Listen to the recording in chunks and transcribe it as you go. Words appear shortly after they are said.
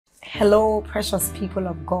Hello, precious people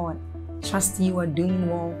of God. Trust you are doing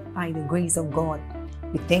well by the grace of God.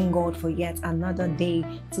 We thank God for yet another day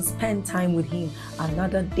to spend time with Him,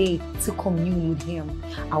 another day to commune with Him.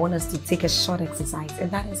 I want us to take a short exercise, and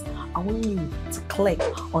that is, I want you to click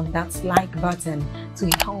on that like button to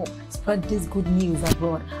help spread this good news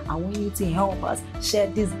abroad. I want you to help us share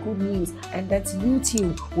this good news, and that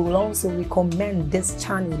YouTube will also recommend this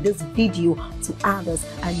channel, this video to others,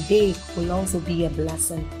 and they will also be a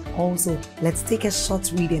blessing. Also, let's take a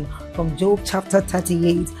short reading from Job chapter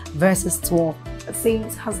 38 verses 12. It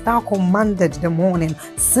says, "Hast thou commanded the morning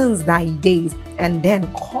since thy days, and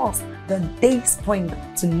then caused the day spring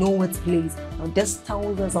to know its place?" Now this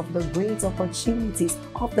tells us of the great opportunities,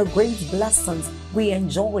 of the great blessings we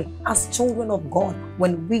enjoy as children of God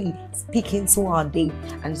when we speak into our day.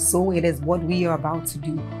 And so it is what we are about to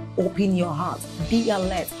do. Open your heart, be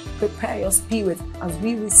alert, prepare your spirit as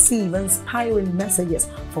we receive inspiring messages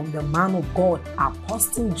from the man of God,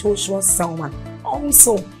 Apostle Joshua Selman.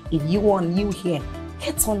 Also, if you are new here,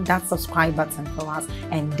 hit on that subscribe button for us,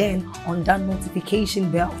 and then on that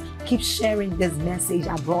notification bell. Keep sharing this message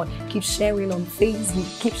abroad. Keep sharing on Facebook.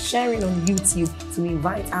 Keep sharing on YouTube to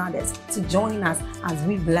invite others to join us as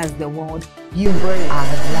we bless the world. You are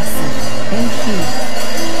a blessing. Thank you.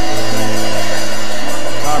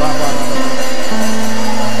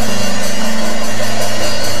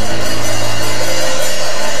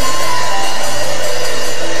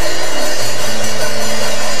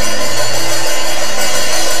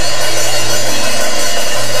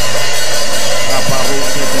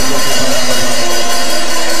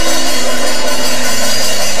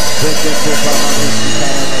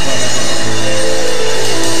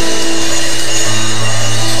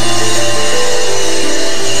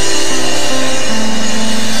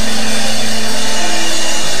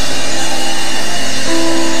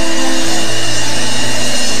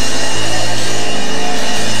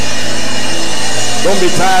 Don't be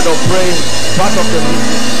tired of praying. Part of the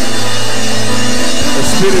meeting. The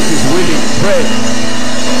spirit is willing. Pray.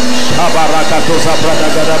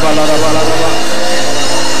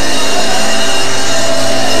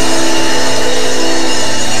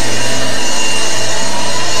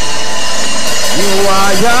 You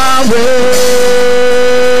are Yahweh.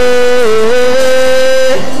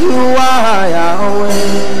 You are Yahweh.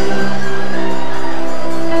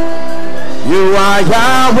 You are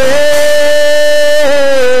Yahweh.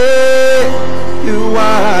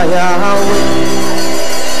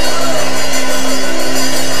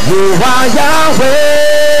 You are Yahweh.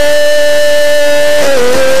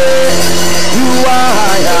 You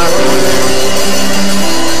are Yahweh.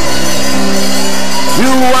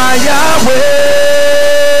 You are Yahweh. You are Yahweh.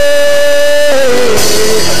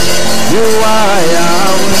 You are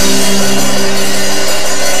Yahweh.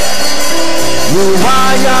 You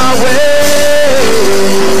are Yahweh.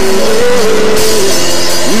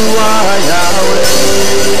 You are Yahweh.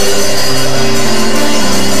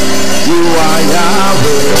 You are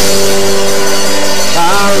Yahweh.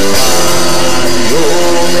 Alpha and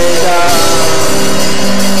Omega.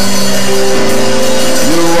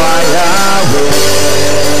 You are Yahweh.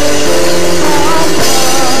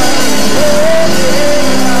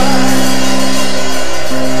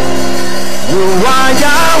 You are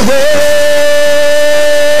Yahweh.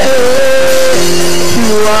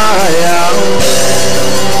 You are Yahweh.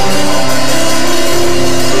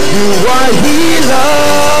 You are healer.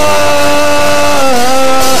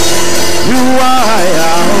 You are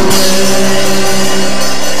Yahweh.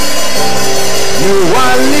 You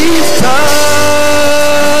are lifter.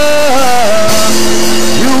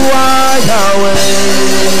 You are Yahweh.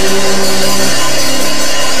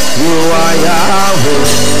 You are Yahweh.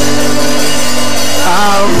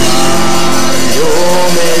 Alpha and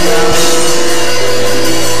Omega.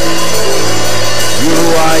 You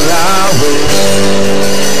are Yahweh.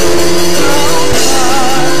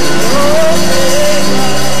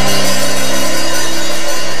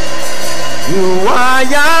 You are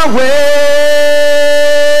Yahweh.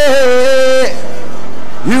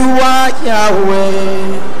 You are Yahweh.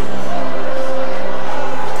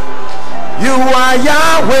 You are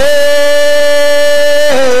Yahweh.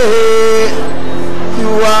 You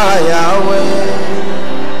are Yahweh.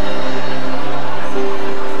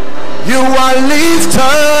 You are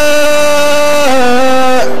lifter.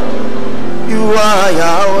 You are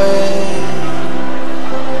Yahweh.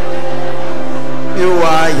 You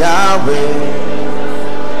are Yahweh.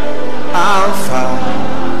 Alpha,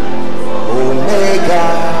 Omega.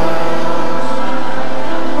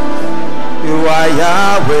 You are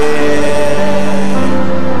Yahweh.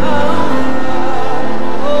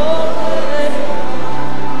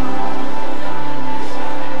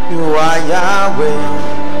 You are Yahweh,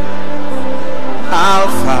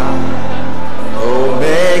 Alpha,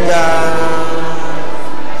 Omega.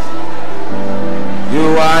 You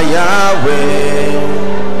are Yahweh.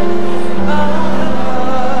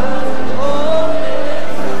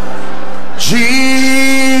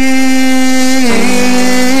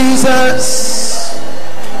 Jesus,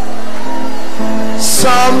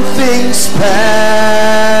 something special,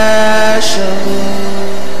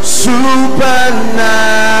 supernatural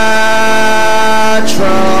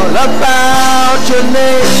about your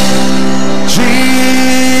name, Jesus.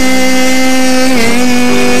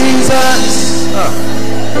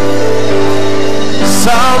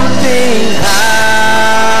 Something happens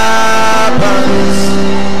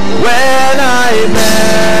when I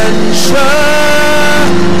mention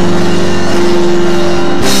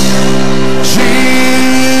Jesus.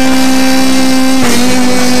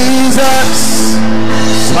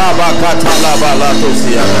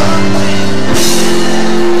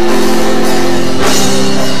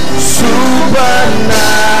 Supernatural.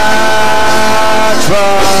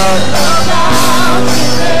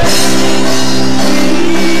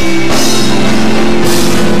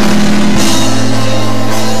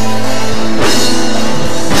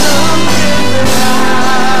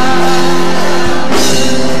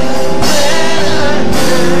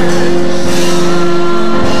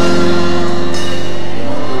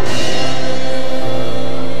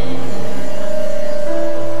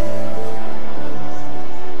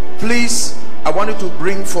 Please, I want you to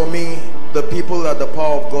bring for me the people that the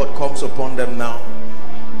power of God comes upon them now.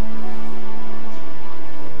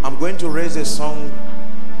 I'm going to raise a song,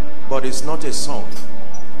 but it's not a song.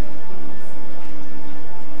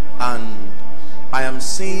 And I am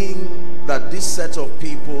seeing that this set of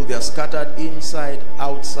people, they are scattered inside,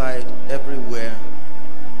 outside, everywhere.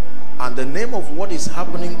 And the name of what is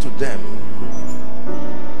happening to them,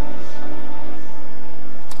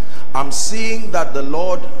 I'm seeing that the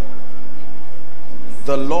Lord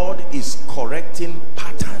is correcting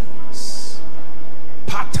patterns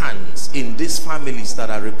in these families that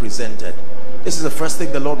are represented. This is the first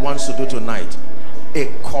thing the Lord wants to do tonight,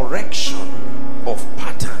 a correction of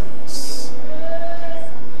patterns.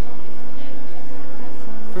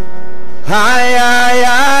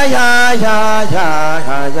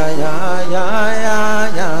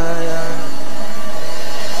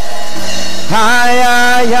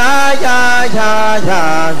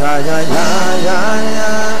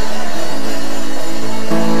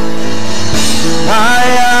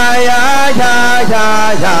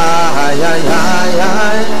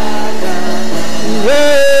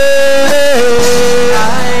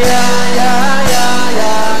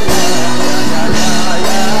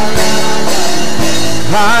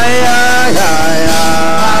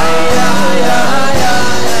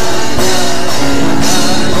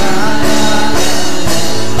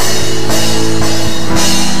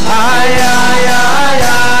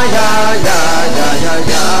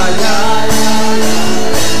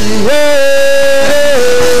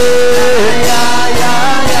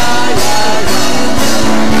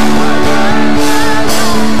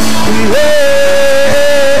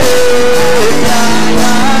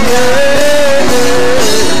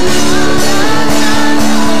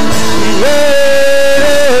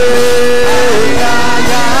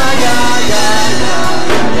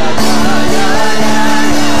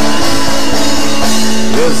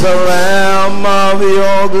 It's a realm of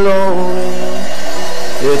your glory,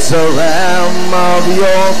 it's a realm of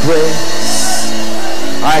your grace.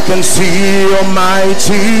 I can see your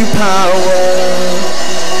mighty power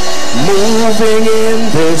moving in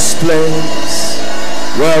this place.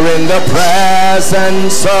 We're in the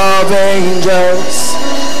presence of angels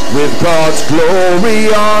with God's glory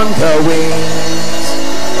on the wings,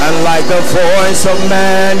 and like the voice of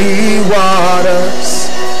many waters,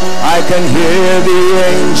 I can hear the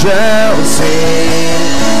angels sing.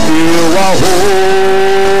 You are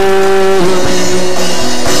holy,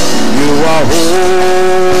 you are holy,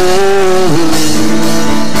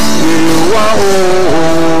 you are holy,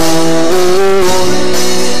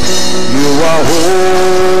 you are holy.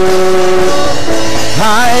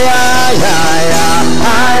 Hi, hi, hi,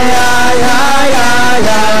 hi, hi, hi, hi,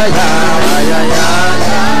 hi, hi.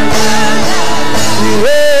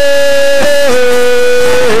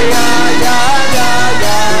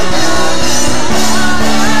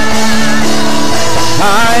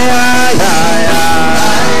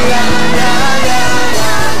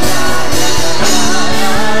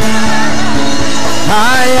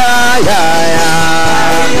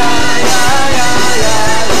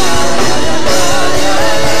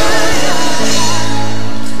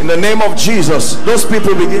 name of Jesus, those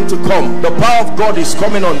people begin to come. The power of God is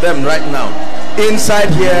coming on them right now,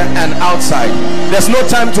 inside here and outside. There's no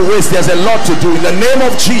time to waste. There's a lot to do. In the name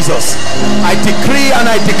of Jesus, I decree and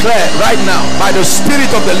I declare right now, by the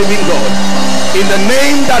Spirit of the living God, in the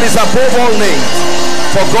name that is above all names,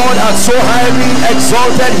 for God hath so highly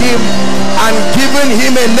exalted him and given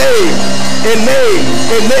him a name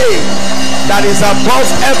that is above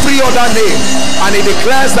every other name. And he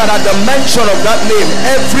declares that at the mention of that name,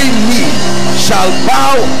 every knee shall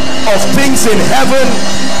bow, of things in heaven,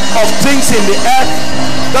 of things in the earth.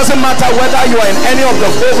 Doesn't matter whether you are in any of the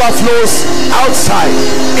overflows outside.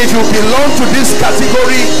 If you belong to this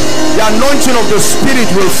category, the anointing of the Spirit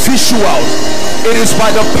will fish you out. It is by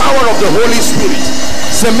the power of the Holy Spirit.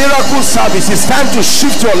 It's a miracle service. It's time to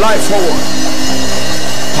shift your life forward.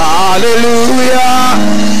 Hallelujah.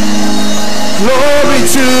 Glory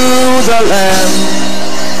to the Lamb.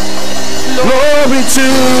 Glory to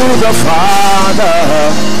the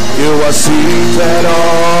Father. You are seated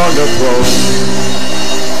on the throne.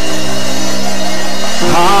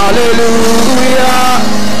 Hallelujah.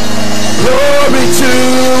 Glory to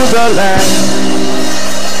the Lamb.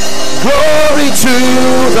 Glory to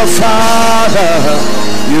the Father.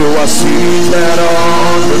 You are seated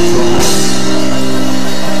on the throne.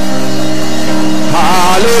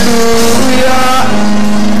 Hallelujah.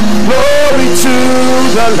 Glory to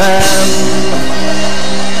the Lamb.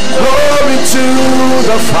 Glory to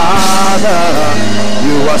the Father.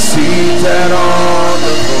 You are seated on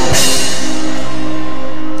the throne.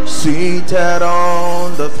 Seated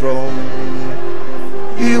on the throne.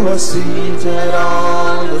 You are seated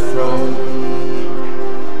on the throne.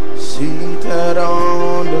 Seated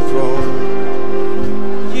on the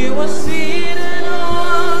throne. You are seated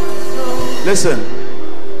on the throne. Listen.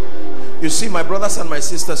 You see, my brothers and my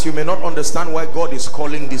sisters, you may not understand why God is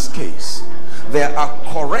calling this case. There are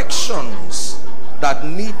corrections that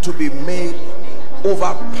need to be made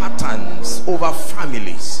over patterns, over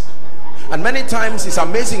families. And many times it's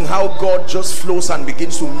amazing how God just flows and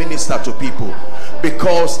begins to minister to people,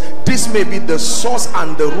 because this may be the source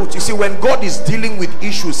and the root. You see, when God is dealing with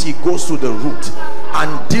issues, he goes to the root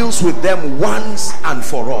and deals with them once and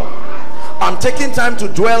for all. I'm taking time to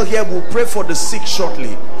dwell here. We'll pray for the sick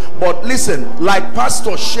shortly. But listen, like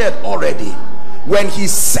Pastor shared already, when he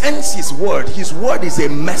sends his word is a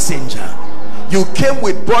messenger. You came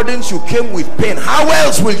with burdens, you came with pain. How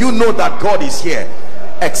else will you know that God is here?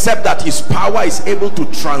 Except that his power is able to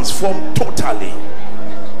transform totally.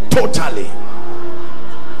 Totally.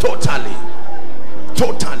 Totally.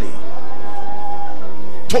 Totally.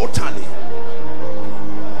 Totally.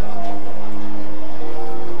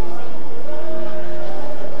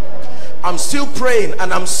 I'm still praying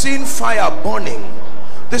and I'm seeing fire burning.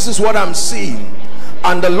 This is what I'm seeing,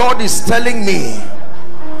 and the Lord is telling me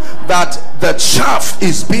that the chaff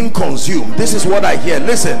is being consumed. This is what I hear.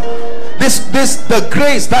 Listen, the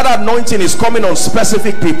grace, that anointing is coming on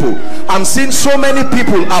specific people. I'm seeing so many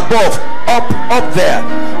people above, up there.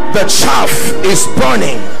 The chaff is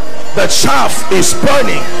burning. The chaff is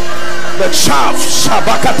burning. The chaff.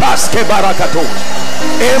 Shabakatas kebarakato.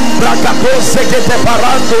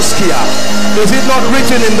 Is it not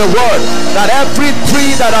written in the word that every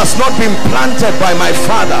tree that has not been planted by my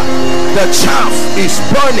Father, the chaff is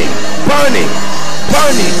burning, burning,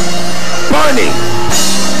 burning, burning.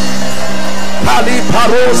 Now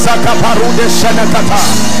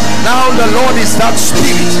the Lord is that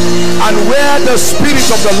Spirit, and where the Spirit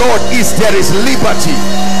of the Lord is, there is liberty.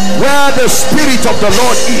 Where the Spirit of the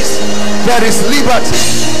Lord is, there is liberty.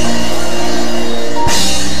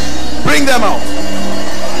 Bring them out.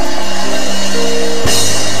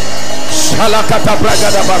 Shalakata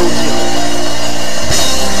bragada barutia.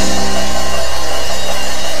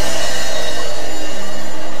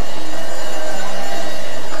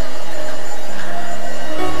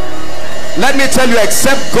 Let me tell you,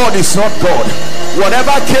 except God is not God.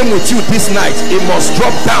 Whatever came with you this night, it must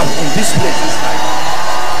drop down in this place this night.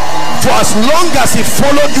 For as long as it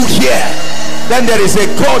followed you here, then there is a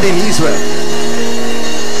God in Israel.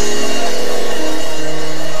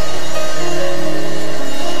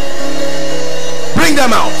 Bring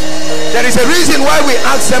them out. There is a reason why we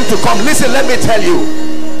ask them to come. Listen, let me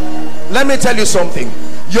tell you something.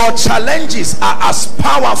 Your challenges are as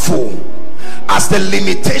powerful as the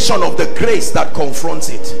limitation of the grace that confronts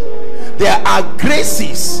it. There are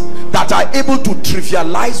graces that are able to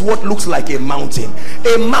trivialize what looks like a mountain.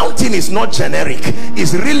 A mountain is not generic,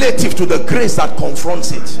 it's relative to the grace that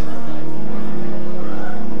confronts it.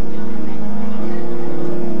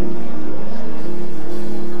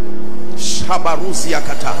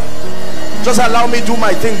 Just allow me do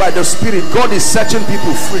my thing by the Spirit. God is setting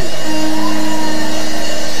people free.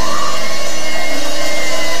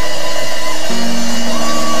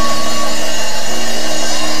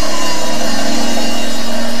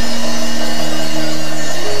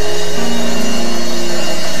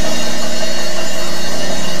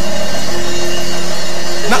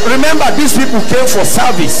 Now remember, these people came for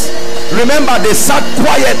service. Remember, they sat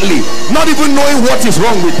quietly, not even knowing what is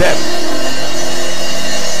wrong with them.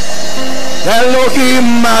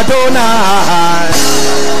 Elohim Adonai.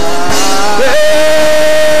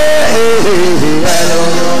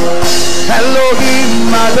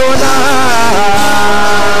 Elohim Adonai.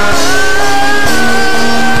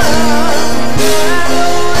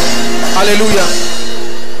 Hallelujah.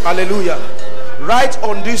 Hallelujah. Right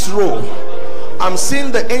on this row, I'm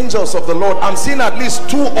seeing the angels of the Lord. I'm seeing at least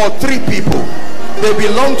 2 or 3 people. They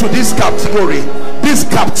belong to this category, this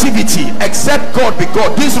captivity, except God be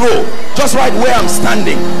God. This row, just right where I'm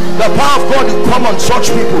standing, the power of God will come on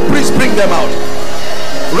such people. Please bring them out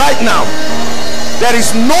right now. There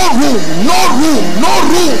is no room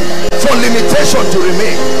for limitation to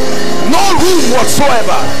remain. No room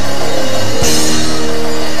whatsoever.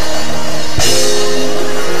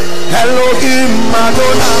 Elohim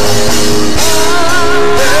Adonai.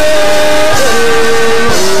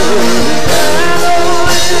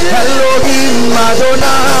 Elohim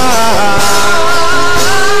Adonai.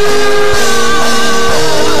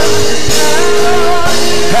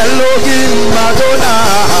 Elohim Adonai.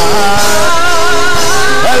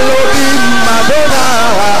 Elohim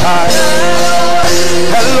Adonai.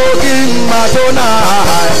 Elohim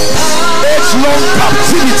Adonai. Age-long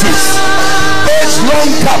captivities. Age-long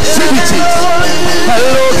captivities.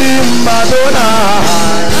 Elohim Adonai.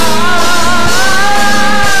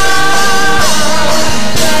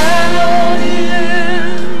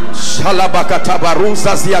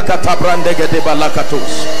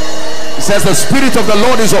 He says, the Spirit of the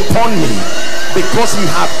Lord is upon me, because he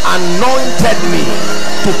hath anointed me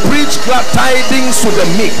to preach glad tidings to the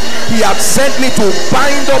meek. He hath sent me to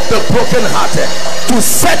bind up the brokenhearted, to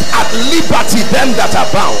set at liberty them that are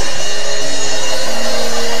bound.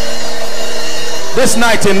 This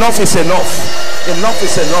night, enough is enough. Enough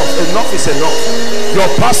is enough. Enough is enough. Your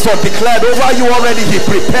pastor declared over you already. He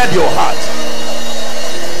prepared your heart.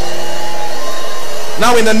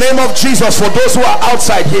 Now, in the name of Jesus, for those who are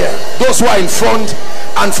outside here, those who are in front,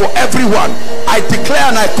 and for everyone, I declare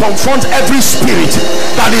and I confront every spirit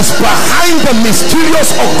that is behind the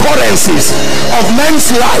mysterious occurrences of men's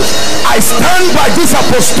life. I stand by this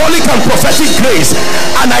apostolic and prophetic grace,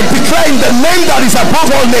 and I declare in the name that is above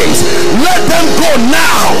all names, let them go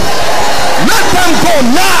now. Let them go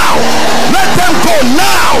now. Let them go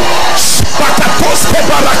now.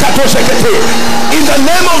 In the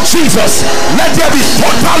name of Jesus, let there be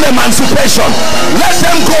total emancipation. Let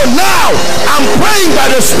them go now. I'm praying by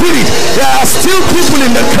the Spirit. There are still people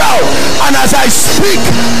in the crowd, and as I speak,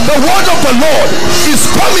 the word of the Lord is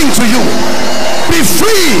coming to you. Be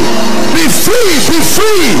free. Be free. Be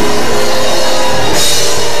free.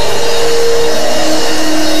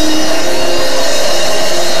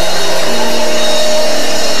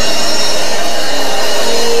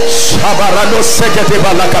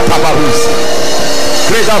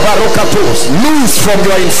 Loose from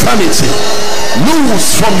your infirmity.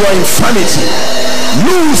 Loose from your infirmity.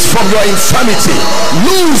 Loose from your infirmity.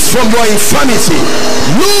 Loose from your infirmity.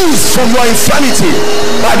 Loose from your infirmity.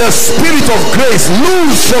 By the Spirit of grace,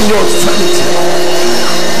 loose from your infirmity.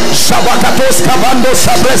 Shabakatos kabando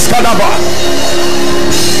sabres kadaba.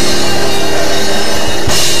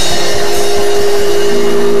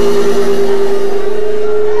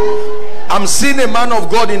 I'm seeing a man of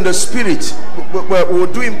God in the Spirit. We'll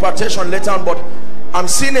do impartation later on, but I'm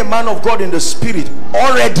seeing a man of God in the Spirit.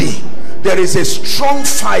 Already there is a strong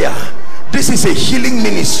fire. This is a healing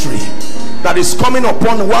ministry that is coming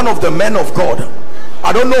upon one of the men of God.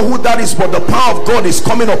 I don't know who that is, but the power of God is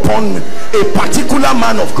coming upon a particular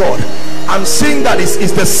man of God. I'm seeing that is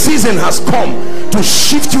the season has come to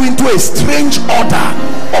shift you into a strange order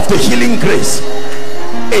of the healing grace.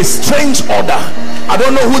 A strange order. I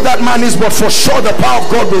don't know who that man is, but for sure the power of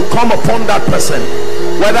God will come upon that person,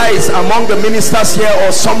 whether it's among the ministers here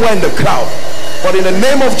or somewhere in the crowd. But in the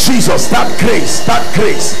name of Jesus, that grace,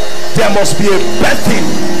 there must be a birthing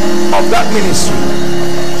of that ministry.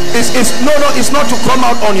 It's not to come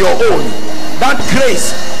out on your own. That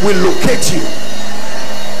grace will locate you.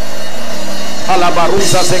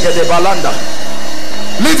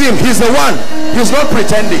 Leave him. He's the one. He's not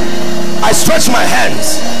pretending. I stretch my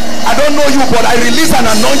hands I don't know you, but I release an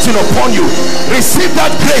anointing upon you. Receive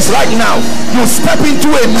that grace right now. You step into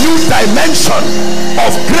a new dimension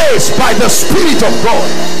of grace by the Spirit of God.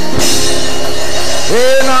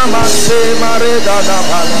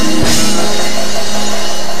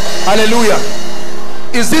 Hallelujah.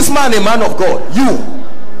 Is this man a man of God? You,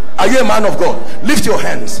 are you a man of God? Lift your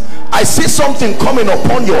hands. I see something coming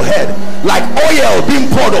upon your head like oil being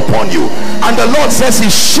poured upon you, and the Lord says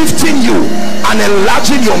he's shifting you and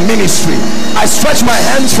enlarging your ministry. I stretch my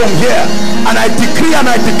hands from here and I decree and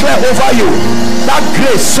I declare over you that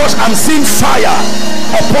grace. Such, I'm seeing fire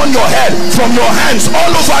upon your head, from your hands,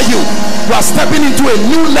 all over you. You are stepping into a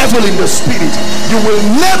new level in the Spirit. You will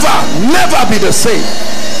never be the same.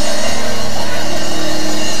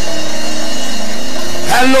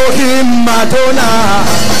 Elohim Madonna.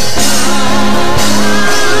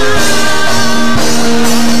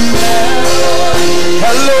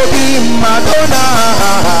 Elohim Madonna.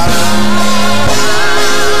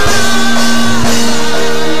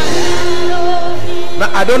 Now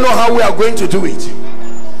I don't know how we are going to do it.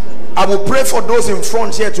 I will pray for those in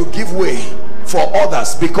front here to give way for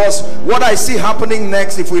others, because what I see happening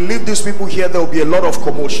next, if we leave these people here, there will be a lot of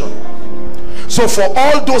commotion. So for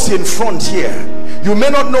all those in front here, you may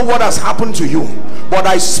not know what has happened to you, but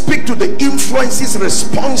I speak to the influences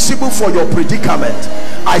responsible for your predicament.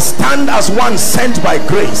 I stand as one sent by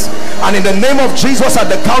grace, and in the name of Jesus, at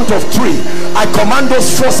the count of 3, I command those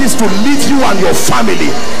forces to leave you and your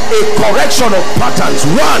family. A correction of patterns.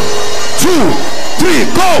 1, 2, 3,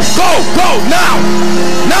 go now,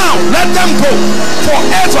 let them go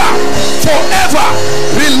forever.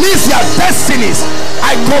 Release their destinies.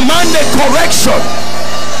 I command a correction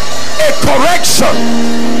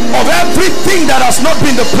of everything that has not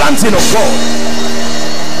been the planting of God.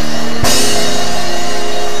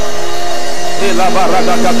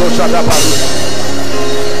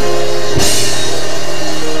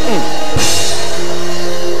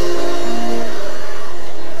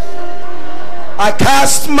 I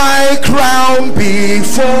cast my crown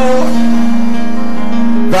before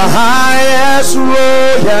the highest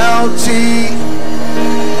royalty.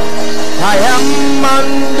 I am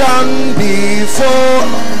undone before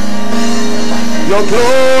your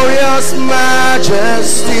glorious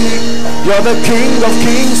majesty. You're the King of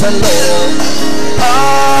kings and Lord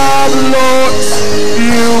of lords.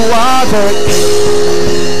 You are the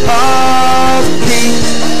King of kings.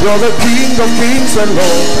 You're the King of kings and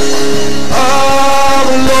Lord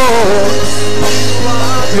of lords.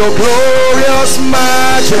 Your glorious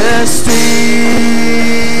majesty.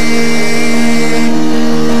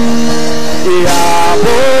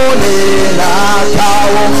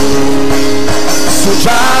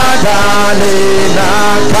 Sujada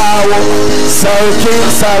nakawo Sarkin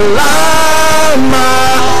Salama,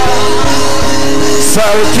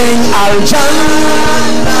 Sarkin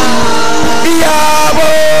Aljanna,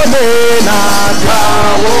 Yabo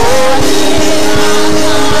nakawo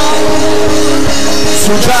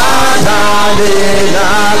Sujada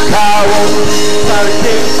nakawo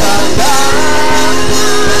Sarkin Salama,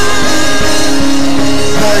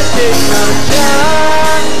 Sarkin Aljanna.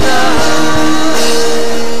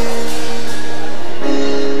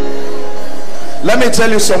 Let me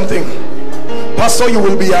tell you something, Pastor, you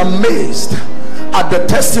will be amazed at the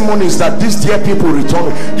testimonies that these dear people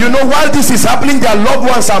return. You know, while this is happening, their loved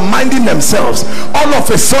ones are minding themselves. All of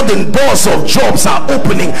a sudden, doors of jobs are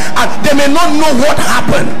opening, and they may not know what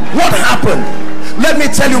happened. Let me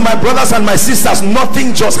tell you, my brothers and my sisters,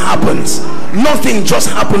 nothing just happens. Nothing just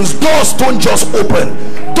happens. Doors don't just open.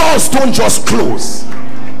 Doors don't just close.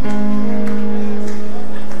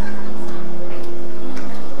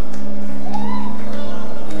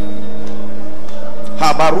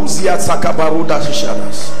 Habaruzia Tsakabaruda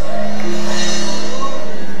Shishadas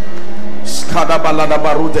Skadabalada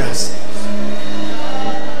Barudas.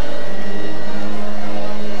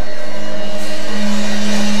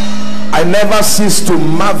 I never cease to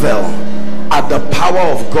marvel at the power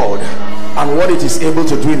of God and what it is able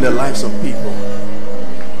to do in the lives of people.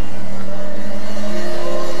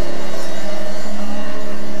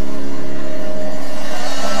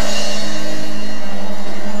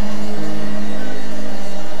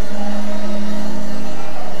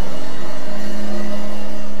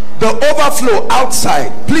 The overflow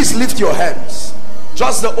outside, please lift your hands.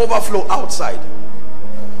 Just the overflow outside,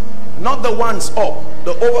 not the ones up.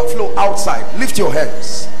 The overflow outside. Lift your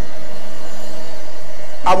hands.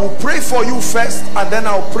 I will pray for you first, and then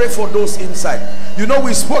I'll pray for those inside. You know,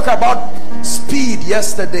 we spoke about speed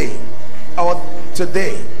yesterday or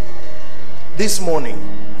today, this morning.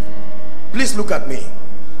 Please look at me.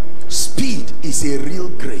 Speed is a real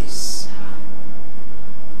grace.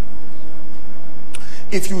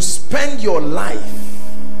 If you spend your life,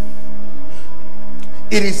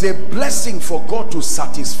 it is a blessing for God to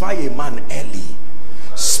satisfy a man early.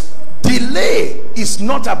 Delay is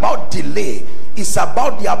not about delay. It's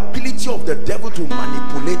about the ability of the devil to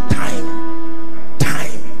manipulate time.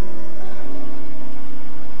 Time.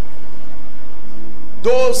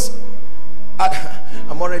 Those,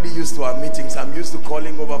 I'm already used to our meetings. I'm used to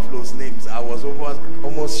calling overflows names. I was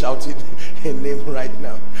almost shouting a name right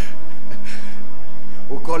now.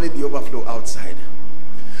 We'll call it the overflow outside.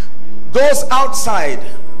 Those outside,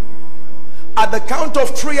 at the count of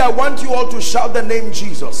 3, I want you all to shout the name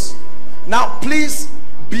Jesus. Now please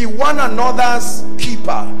be one another's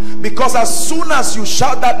keeper, because as soon as you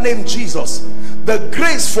shout that name Jesus, the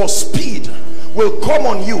grace for speed will come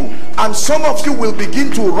on you, and some of you will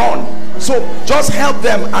begin to run. So just help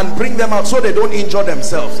them and bring them out so they don't injure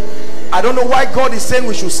themselves. I don't know why God is saying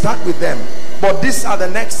we should start with them, but these are the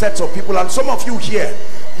next sets of people. And some of you here,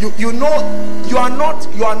 you know you are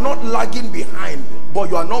not lagging behind, but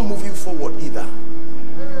you are not moving forward either.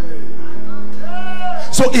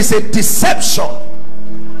 So it's a deception.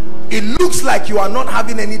 It looks like you are not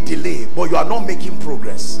having any delay, but you are not making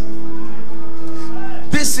progress.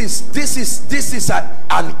 This is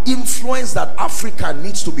an influence that Africa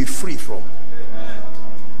needs to be free from.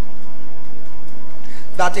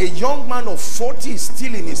 That a young man of 40 is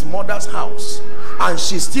still in his mother's house and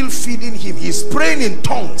she's still feeding him. He's praying in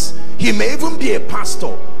tongues. He may even be a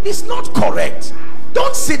pastor. It's not correct.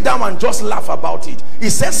 Don't sit down and just laugh about it. He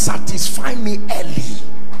says, satisfy me early.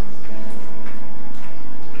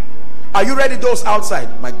 Are you ready, those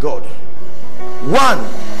outside? My God. 1,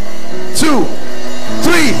 2,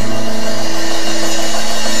 3.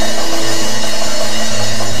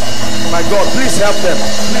 My God, please help them.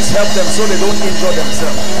 Please help them so they don't injure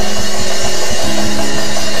themselves.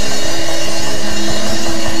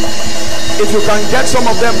 If you can get some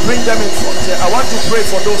of them, bring them in front here. I want to pray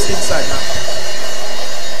for those inside now.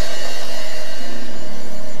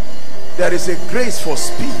 There is a grace for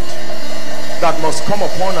speed that must come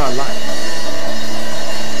upon our life.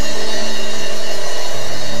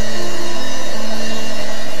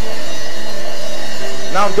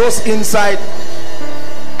 Now those inside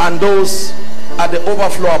and those at the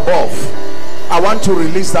overflow above, I want to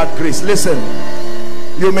release that grace. Listen,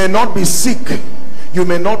 you may not be sick, you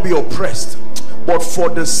may not be oppressed, but for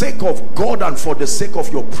the sake of God and for the sake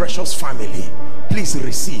of your precious family, please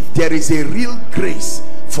receive. There is a real grace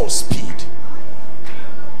for speed.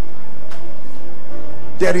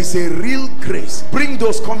 There is a real grace. Bring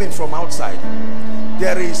those coming from outside.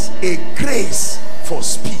 There is a grace for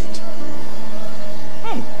speed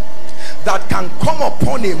that can come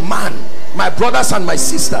upon a man, my brothers and my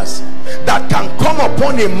sisters, that can come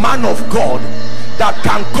upon a man of God, that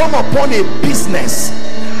can come upon a business,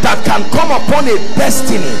 that can come upon a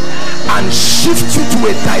destiny and shift you to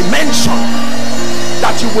a dimension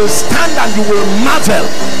that you will stand and you will marvel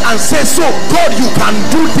and say, so God, you can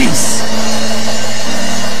do this.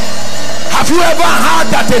 Have you ever heard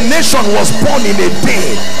that a nation was born in a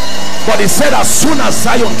day, but it said as soon as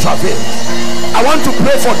Zion travailed? I want to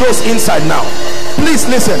pray for those inside now. Please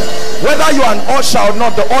listen, whether you are an usher or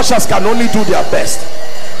not, the ushers can only do their best.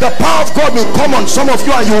 The power of God will come on some of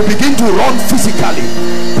you and you will begin to run physically.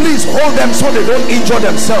 Please hold them so they don't injure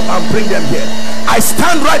themselves and bring them here. I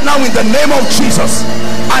stand right now in the name of Jesus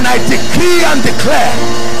and I decree and declare,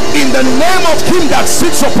 in the name of him that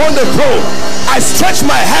sits upon the throne, I stretch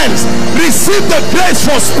my hands. Receive the grace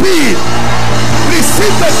for speed.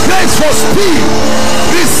 Receive the grace for speed.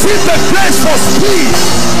 Receive the grace for speed.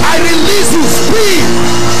 I release you speed.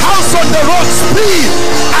 House on the road, speed.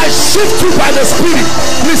 I shift you by the Spirit.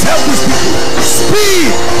 Please help these people.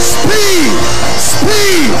 Speed, speed,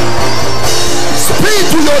 speed. Speed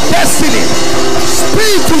to your destiny.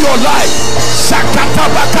 Speed to your life.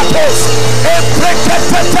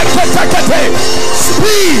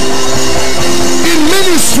 Speed in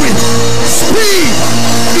ministry. Speed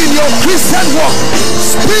in your Christian walk.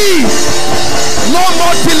 Speed. No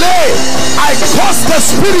more delay. I curse the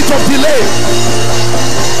spirit of delay.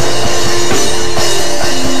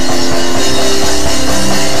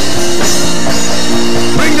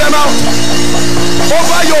 Bring them out.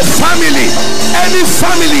 Over your family, any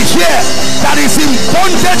family here that is in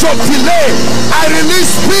bondage of delay, I release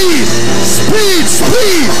speed, speed,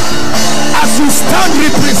 speed. As you stand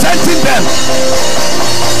representing them,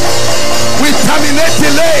 we terminate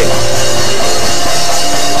delay.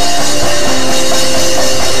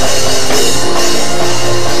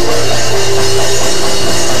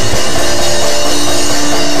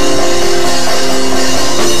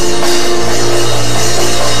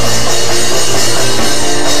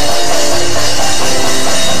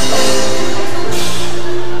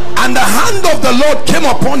 hand of the Lord came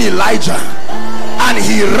upon Elijah, and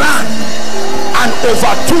he ran and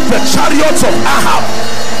overtook the chariots of Ahab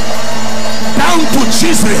down to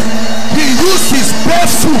Jezreel. He used his bare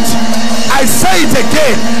foot. I say it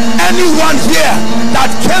again, anyone here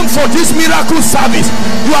that came for this miracle service,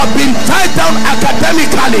 you have been tied down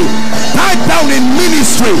academically, tied down in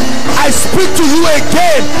ministry, I speak to you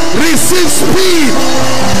again. Receive speed,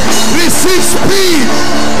 receive speed,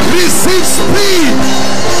 receive speed.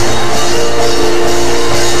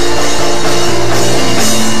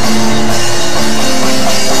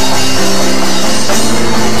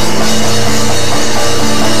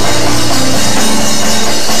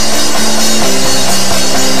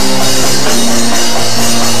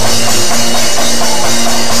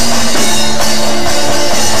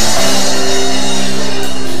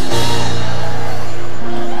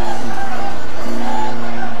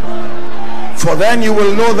 For then you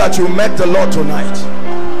will know that you met the Lord tonight.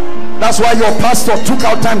 That's why your pastor took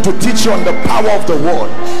out time to teach you on the power of the word.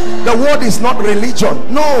 The word is not religion.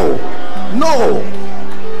 No, no.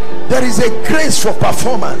 There is a grace for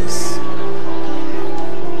performance.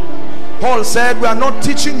 Paul said, we are not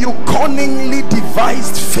teaching you cunningly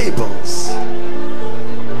devised fables.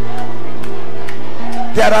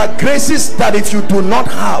 There are graces that if you do not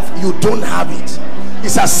have, you don't have it.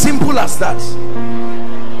 It's as simple as that.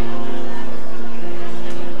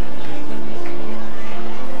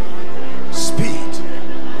 Speed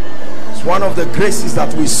is one of the graces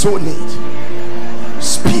that we so need.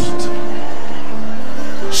 Speed.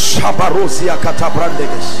 Shabarozia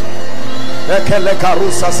katabrandeges.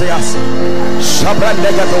 Ekelekarusa seas.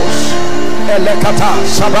 Shabrandegados. Elekata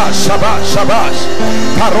shabash shabash shabash.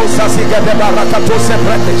 Karosa sigede barakato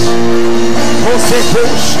seprendes.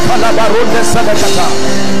 Osekosh kalabaronde sadekata.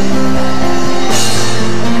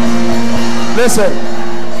 Listen.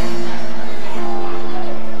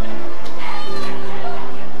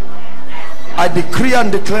 I decree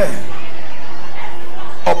and declare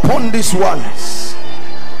upon these ones,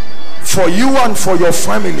 for you and for your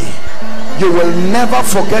family, you will never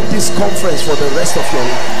forget this conference for the rest of your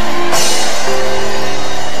life.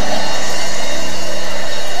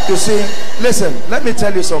 You see, listen, let me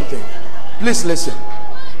tell you something. Please listen.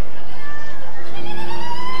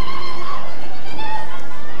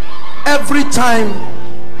 Every time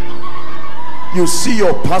you see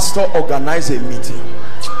your pastor organize a meeting,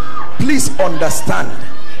 please understand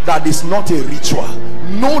that it's not a ritual.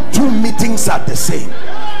 No two meetings are the same.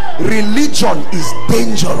 Religion is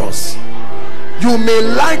dangerous. You may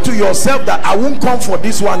lie to yourself that I won't come for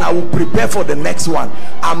this one, I will prepare for the next one,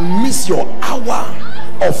 and miss your hour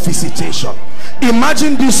of visitation.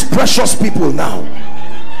 Imagine these precious people now,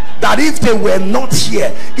 that if they were not here,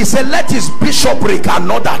 he said, let his bishopric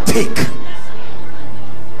another take.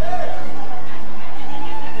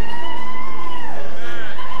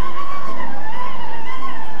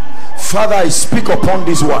 Father, I speak upon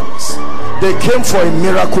these ones. They came for a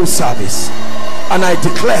miracle service, and I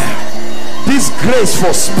declare this grace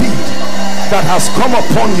for speed that has come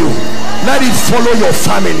upon you, let it follow your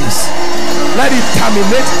families. Let it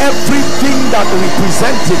terminate everything that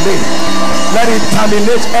represents delay. Let it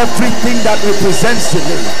terminate everything that represents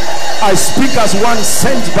delay. I speak as one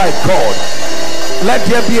sent by God. Let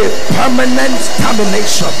there be a permanent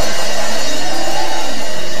termination.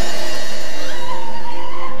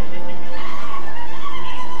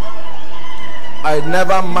 I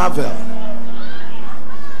never marvel.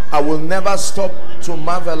 I will never stop to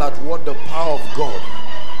marvel at what the power of God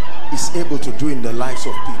is able to do in the lives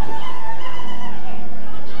of people.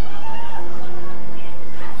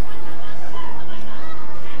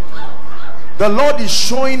 The Lord is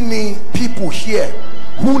showing me people here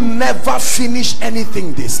who never finish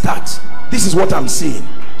anything they start. This is what I'm seeing.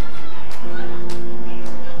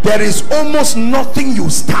 There is almost nothing you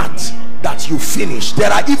start that you finish.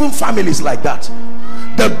 There are even families like that.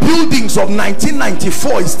 The buildings of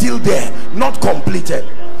 1994 is still there, not completed.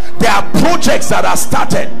 There are projects that are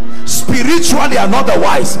started spiritually and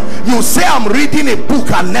otherwise. You say, I'm reading a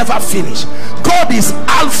book and never finish. God is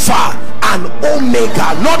Alpha and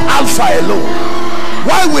Omega, not Alpha alone.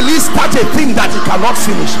 Why will he start a thing that he cannot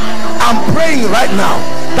finish? I'm praying right now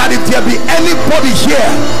that if there be anybody here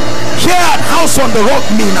at House on the Rock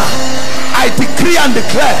Mina, I decree and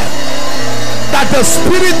declare that the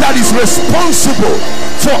spirit that is responsible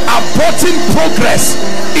for aborting progress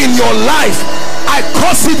in your life, I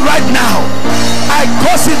curse it right now. I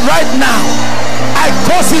curse it right now. I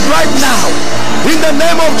curse it right now in the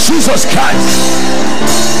name of Jesus Christ.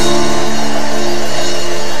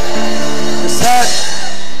 He said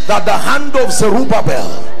that the hand of Zerubbabel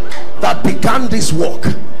that began this work,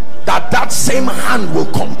 that same hand will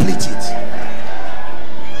complete it.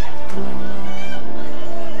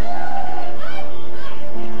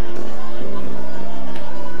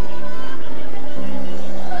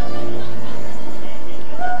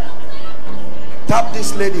 Tap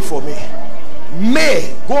this lady for me.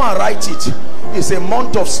 May, go and write it, is a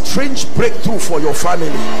month of strange breakthrough for your family.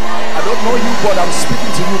 I don't know you, but I'm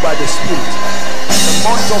speaking to you by the Spirit. The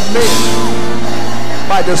month of May,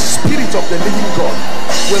 by the Spirit of the living God,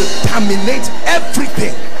 will terminate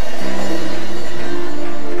everything.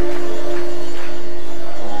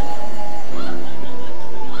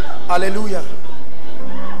 Hallelujah.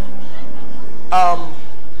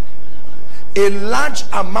 A large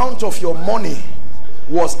amount of your money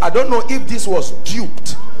was, I don't know if this was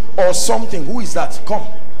duped or something. Who is that? Come.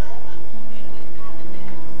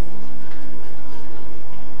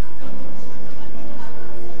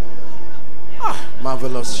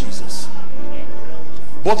 Marvelous Jesus.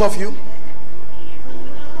 Both of you,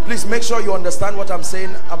 please make sure you understand what I'm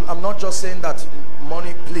saying. I'm not just saying that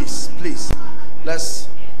money. Please this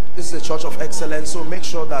is a church of excellence, so make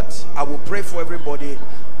sure that I will pray for everybody.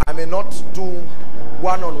 I may not do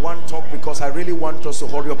one-on-one talk because I really want us to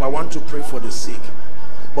hurry up. I want to pray for the sick,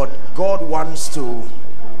 but God wants to.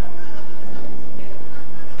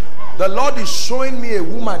 The Lord is showing me a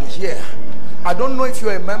woman here. I don't know if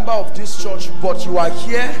you're a member of this church, but you are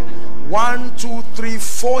here 1, 2, 3,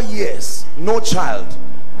 4 years, no child,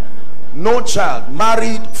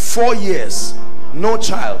 married 4 years, no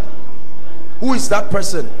child. Who is that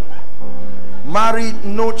person? Married,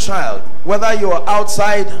 no child. Whether you're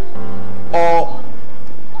outside or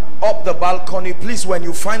up the balcony, please, when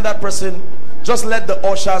you find that person, just let the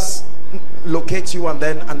ushers locate you, and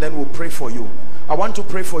then we'll pray for you. I want to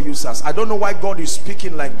pray for you, sirs. I don't know why God is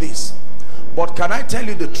speaking like this, but can I tell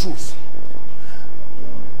you the truth?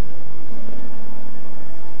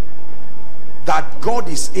 That God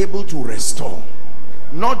is able to restore,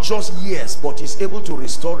 not just years, but is able to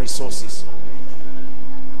restore resources.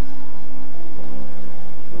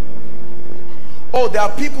 Oh, there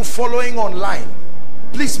are people following online.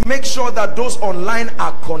 Please make sure that those online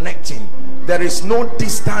are connecting. There is no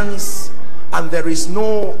distance and there is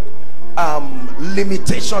no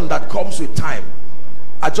limitation that comes with time.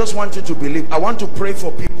 I just want you to believe. I want to pray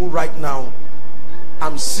for people right now.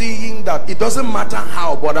 I'm seeing that it doesn't matter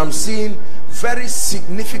how, but I'm seeing very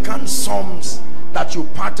significant sums that you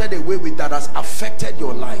parted away with that has affected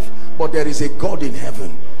your life. But there is a God in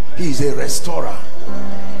heaven. He is a restorer.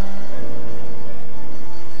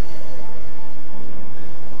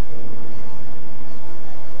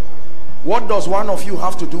 What does one of you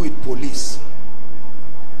have to do with police?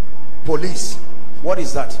 Police, what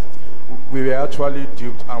is that? We were actually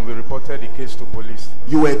duped and we reported the case to police.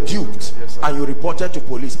 You were duped? Yes, sir. And you reported to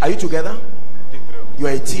police. Are you together? You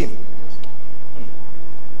are a team.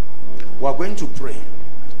 We are going to pray.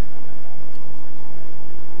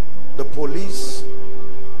 The police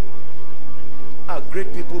are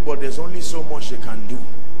great people, but there's only so much they can do.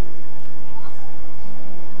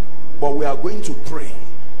 But we are going to pray,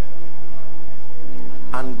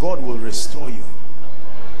 and God will restore you.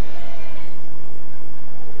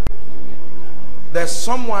 There's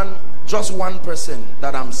someone, just one person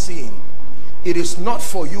that I'm seeing. It is not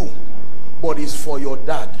for you, but it's for your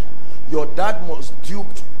dad. Your dad was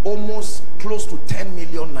duped almost close to 10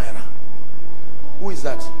 million naira. Who is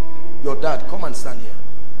that? Your dad. Come and stand here.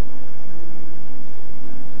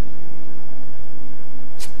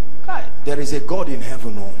 There is a God in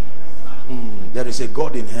heaven. Oh. There is a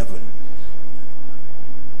God in heaven.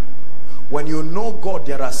 When you know God,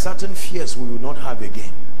 there are certain fears we will not have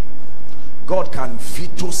again. God can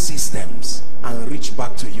veto systems and reach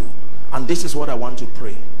back to you. And this is what I want to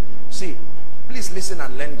pray. See, please listen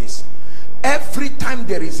and learn this. Every time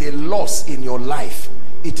there is a loss in your life,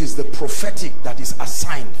 it is the prophetic that is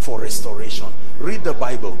assigned for restoration. Read the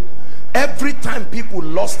Bible. Every time people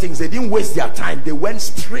lost things, they didn't waste their time. They went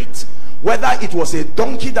straight. Whether it was a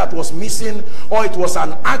donkey that was missing or it was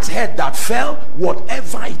an axe head that fell,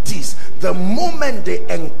 whatever it is, the moment they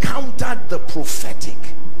encountered the prophetic,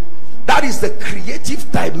 that is the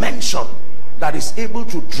creative dimension that is able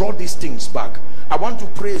to draw these things back. I want to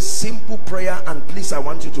pray a simple prayer, and please, I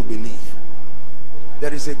want you to believe.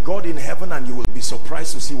 There is a God in heaven, and you will be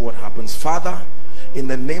surprised to see what happens. Father, in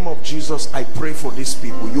the name of Jesus, I pray for these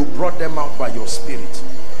people. You brought them out by your Spirit.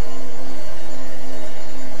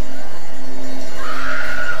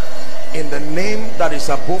 In the name that is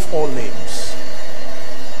above all names,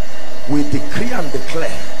 we decree and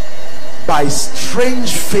declare, by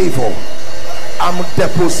strange favor, I'm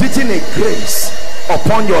depositing a grace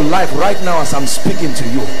upon your life right now as I'm speaking to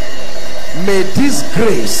you. May this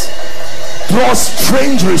grace draw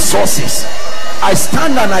strange resources. I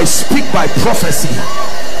stand and I speak by prophecy.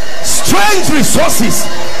 Strange resources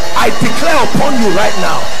I declare upon you right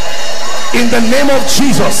now, in the name of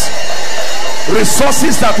Jesus.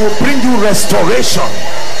 Resources that will bring you restoration.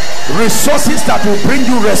 Resources that will bring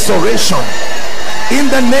you restoration. In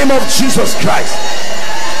the name of Jesus Christ,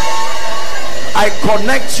 I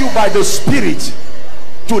connect you by the Spirit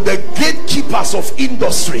to the gatekeepers of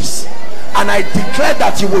industries, and I declare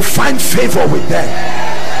that you will find favor with them.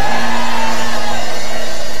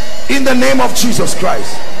 In the name of Jesus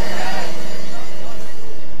Christ.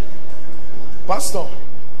 Pastor,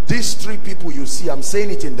 these three people you see, I'm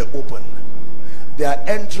saying it in the open, they are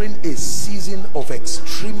entering a season of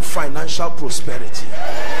extreme financial prosperity.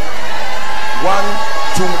 1,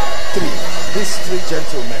 2, 3. These three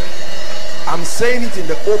gentlemen, I'm saying it in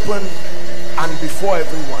the open and before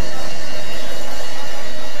everyone.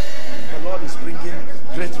 The Lord is bringing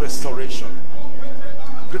great restoration.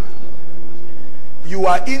 You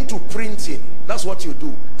are into printing. That's what you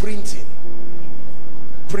do. Printing.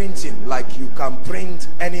 Printing, like you can print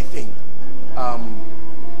anything.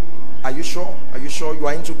 Are you sure? Are you sure you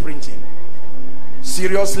are into printing?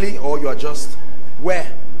 Seriously? Or you are just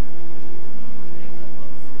where?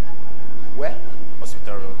 Where?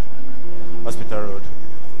 Hospital Road. Hospital Road.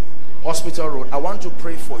 Hospital Road. I want to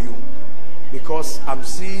pray for you because I'm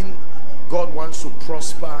seeing God wants to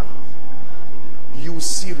prosper you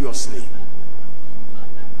seriously.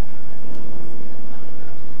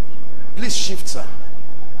 Please shift, sir.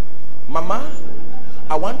 Mama,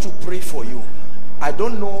 I want to pray for you. I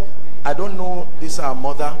don't know this our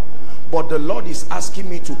mother, but the Lord is asking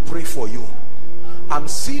me to pray for you. I'm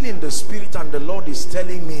seeing in the spirit, and the Lord is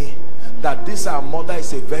telling me that this our mother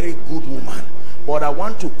is a very good woman, but I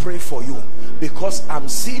want to pray for you because I'm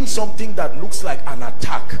seeing something that looks like an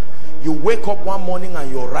attack. You wake up one morning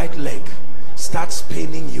and your right leg starts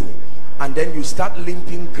paining you, and then you start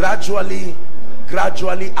limping gradually,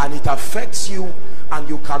 and it affects you, and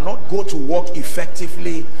you cannot go to work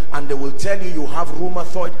effectively, and they will tell you you have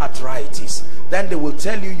rheumatoid arthritis. Then they will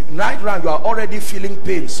tell you right now you are already feeling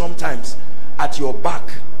pain sometimes at your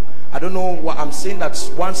back. I don't know what I'm saying, that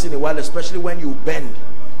once in a while, especially when you bend,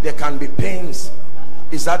 there can be pains.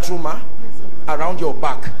 Is that true, ma? Around your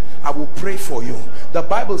back. I will pray for you. The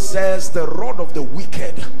Bible says the rod of the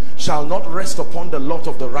wicked shall not rest upon the lot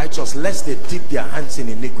of the righteous, lest they dip their hands in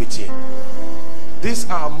iniquity. This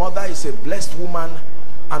our mother is a blessed woman,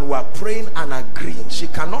 and we are praying and agreeing. She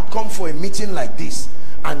cannot come for a meeting like this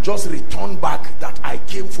and just return back that I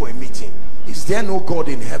came for a meeting. Is there no God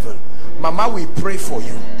in heaven? Mama, we pray for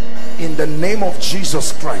you in the name of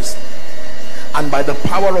Jesus Christ, and by the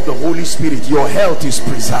power of the Holy Spirit, your health is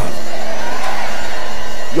preserved.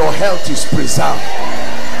 Your health is preserved.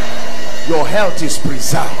 Your health is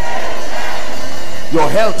preserved. Your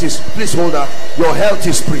health is, please hold up. Your health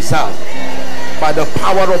is preserved by the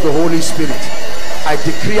power of the Holy Spirit. I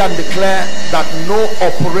decree and declare that no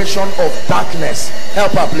operation of darkness,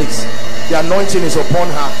 help her please, the anointing is upon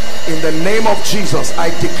her. In the name of Jesus,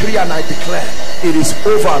 I decree and I declare it is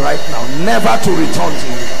over right now, never to return to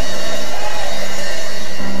you.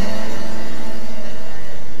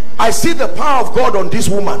 I see the power of God on this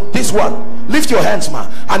woman. This one, lift your hands,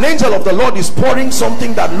 man. An angel of the Lord is pouring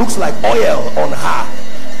something that looks like oil on her,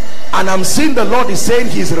 and I'm seeing the Lord is saying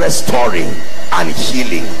he's restoring and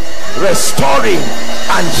healing, restoring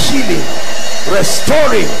and healing,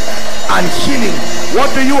 restoring and healing.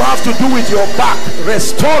 What do you have to do with your back?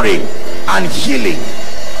 Restoring and healing,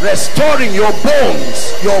 restoring your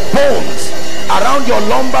bones around your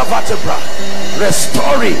lumbar vertebra,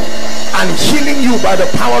 restoring and healing you by the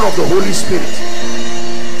power of the Holy Spirit.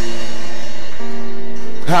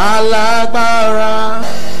 Alagbara,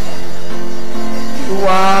 you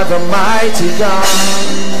are the mighty God.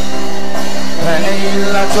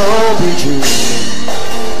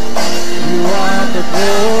 You are the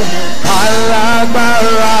good.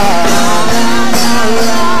 Alagbara,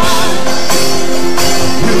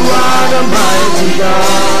 you are the mighty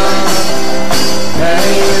God.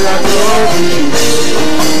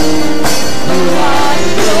 You are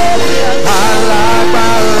the glorious.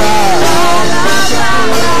 Alagbara,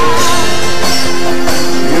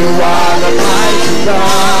 you are the mighty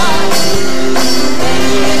God.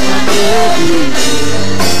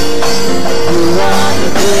 You are the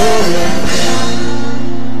glorious.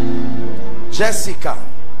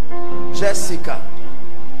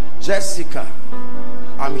 Jessica.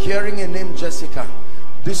 I'm hearing a name, Jessica.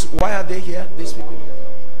 Why are they here? These people.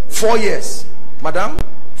 4 years, madam.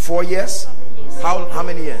 4 years. How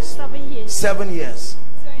many years? 7 years. 7 years.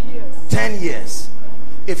 10 years. 10 years.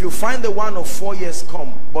 If you find the one of 4 years,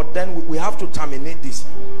 come. But then we have to terminate this.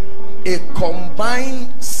 A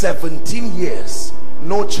combined 17 years,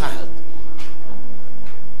 no child.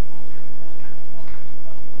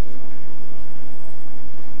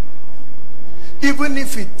 Even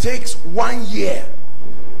if it takes 1 year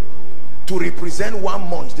to represent 1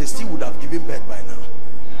 month, they still would have given birth by now.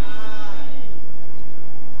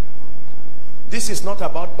 This is not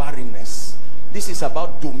about barrenness. This is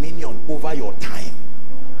about dominion over your time.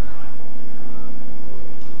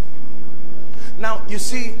 Now, you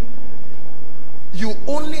see, you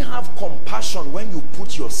only have compassion when you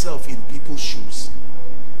put yourself in people's shoes.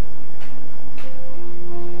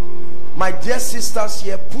 My dear sisters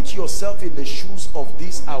here, put yourself in the shoes of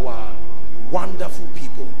these our wonderful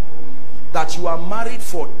people. That you are married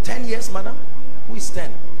for 10 years, madam? Who is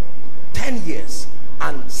 10? 10 years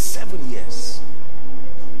and 7 years.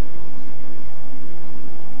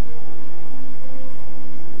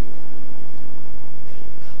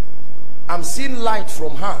 I'm seeing light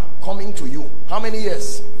from her coming to you. How many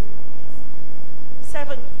years?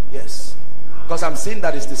 7. Yes. Because I'm seeing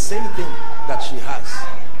that it's the same thing that she has.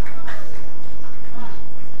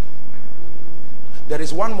 There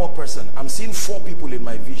is one more person. I'm seeing 4 people in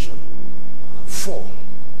my vision. 4.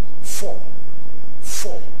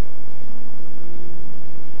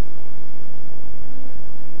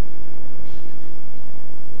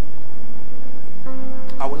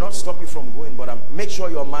 I will not stop you from going, but make sure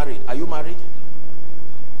you're married. Are you married?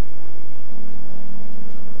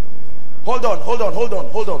 Hold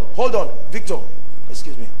on. Victor,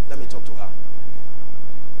 excuse me. Let me talk to her.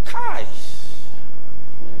 Kai.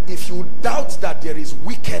 If you doubt that there is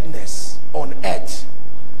wickedness on earth,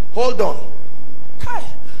 hold on. Kai.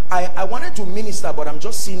 I wanted to minister, but I'm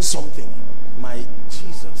just seeing something. My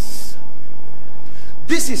Jesus.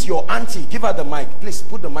 This is your auntie. Give her the mic. Please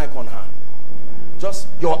put the mic on her. Just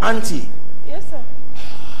your auntie. Yes, sir.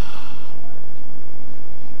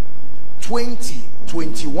 20,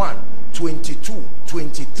 21, 22,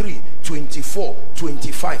 23, 24,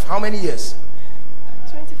 25. How many years?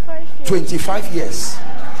 25 years. 25 years.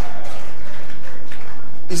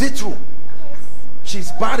 Is it true? Yes.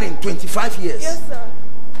 She's barren 25 years. Yes, sir.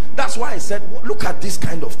 That's why I said, look at this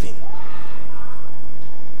kind of thing.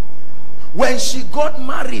 When she got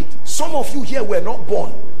married, some of you here were not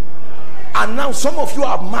born. And now some of you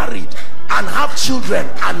are married and have children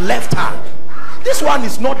and left her. This one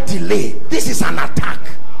is not delay. This is an attack.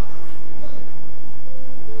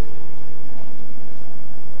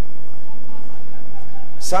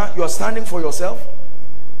 Sir, you are standing for yourself.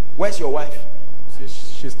 Where's your wife?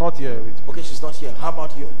 She's not here with me. Okay, she's not here. How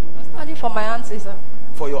about you? I'm studying for my auntie, sir.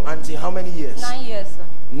 For your auntie, how many years? 9 years, sir.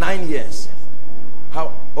 9 years.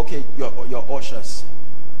 How? Okay, your ushers.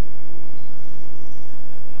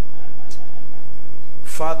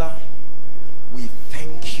 Father, we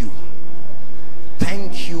thank you.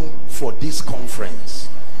 Thank you for this conference.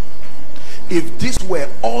 If this were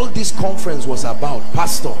all this conference was about,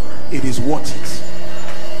 Pastor, it is worth it.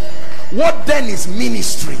 What then is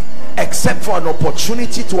ministry except for an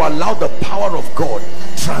opportunity to allow the power of God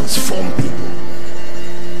transform people?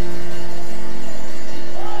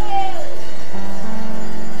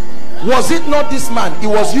 Was it not this man? It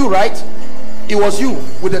was you, right? It was you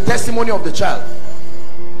with the testimony of the child.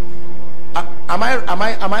 Am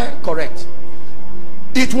I correct?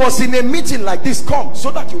 It was in a meeting like this. Come so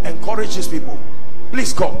that you encourage these people.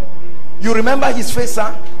 Please come. You remember his face,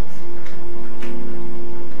 sir?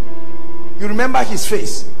 You remember his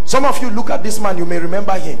face? Some of you look at this man, you may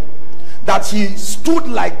remember him. That he stood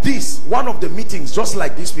like this, one of the meetings, just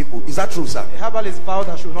like these people. Is that true, sir? A herbalist vowed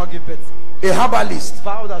that should not give birth. A herbalist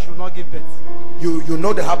Vowed that should not give birth. You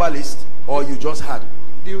know the herbalist, or you just had?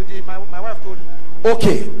 My wife told me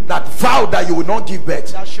Okay, that vowed that you will not give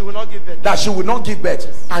birth. that she will not give birth. That she will not give birth.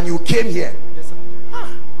 Yes. And you came here. Yes, sir.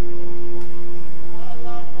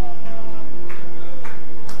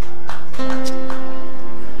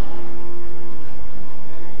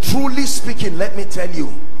 Truly speaking, let me tell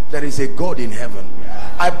you, there is a God in heaven.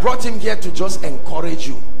 I brought him here to just encourage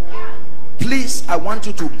you. Please, I want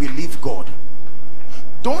you to believe God.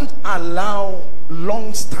 Don't allow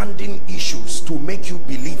long-standing issues to make you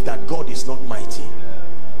believe that God is not mighty.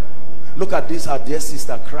 Look at this, our dear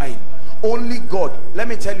sister crying. Only God. Let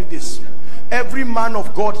me tell you this. Every man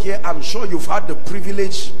of God here, I'm sure you've had the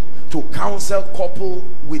privilege to counsel couple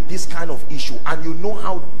with this kind of issue, and you know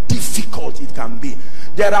how difficult it can be.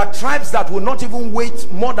 There are tribes that will not even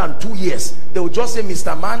wait more than 2 years. They will just say,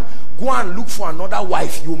 Mr. Man, go and look for another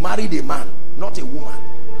wife. You married a man, not a woman.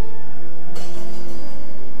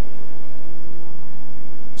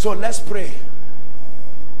 So let's pray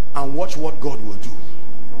and watch what God will do.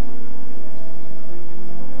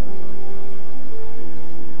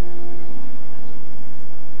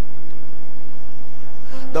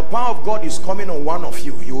 The power of God is coming on one of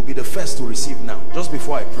you. You will be the first to receive now. Just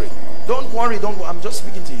before I pray. Don't worry, don't worry. I'm just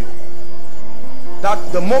speaking to you.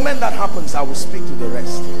 That the moment that happens, I will speak to the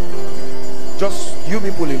rest. Just you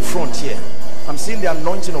people in front here. I'm seeing the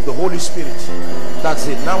anointing of the Holy Spirit. That's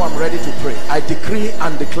it. Now I'm ready to pray. I decree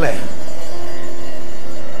and declare,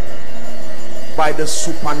 by the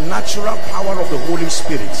supernatural power of the Holy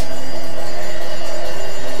Spirit.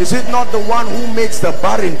 Is it not the one who makes the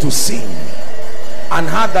barren to sing and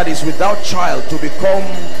her that is without child to become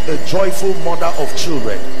a joyful mother of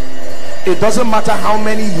children? It doesn't matter how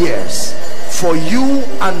many years, for you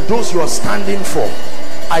and those you are standing for,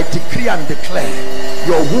 I decree and declare,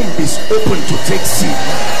 your womb is open to take seed.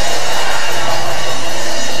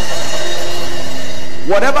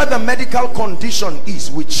 Whatever the medical condition is,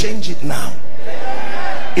 we change it now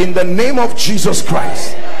in the name of Jesus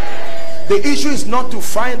Christ. The issue is not to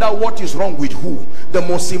find out what is wrong with who. The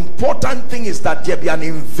most important thing is that there be an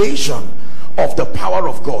invasion of the power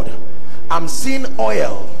of God. I'm seeing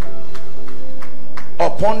oil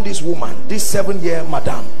upon this woman, this 7-year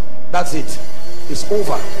madam. That's it. It's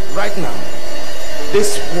over right now.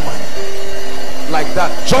 This woman, like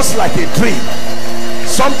that, just like a dream.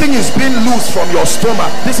 Something is being loose from your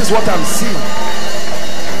stomach. This is what I'm seeing.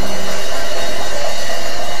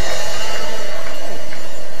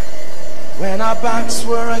 When our backs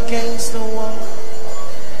were against the wall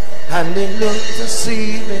and it looked as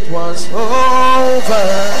if it was over,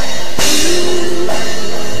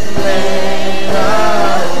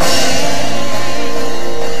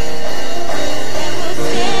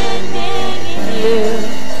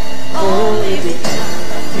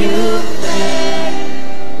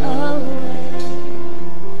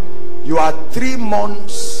 you are 3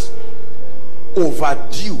 months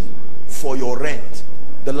overdue for your rent.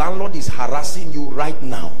 The landlord is harassing you right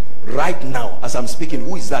now as I'm speaking.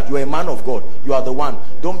 Who is that? You are a man of God. You are the one.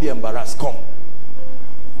 Don't be embarrassed. Come.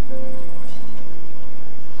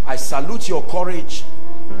 I salute your courage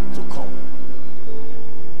to come.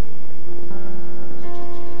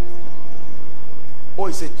 Oh,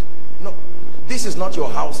 is it? No, this is not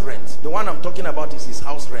your house rent. The one I'm talking about is his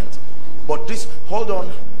house rent. But this, hold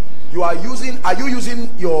on, are you using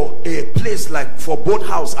your place like for both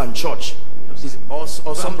house and church? Or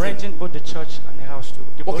something? I'm renting both the church and the house too.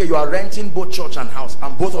 Okay, you are renting both church and house,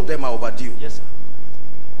 and both of them are overdue. Yes, sir.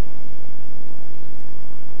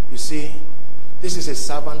 You see, this is a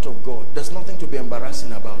servant of God. There's nothing to be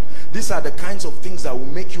embarrassing about. These are the kinds of things that will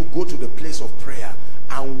make you go to the place of prayer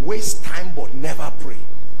and waste time but never pray.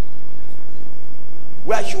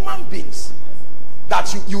 We are human beings.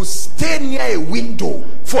 That you stay near a window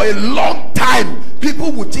for a long time.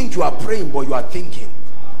 People will think you are praying, but you are thinking.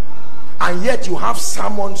 And yet you have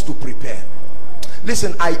sermons to prepare.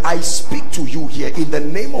 Listen, I speak to you here in the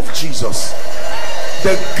name of Jesus.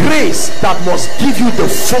 The grace that must give you the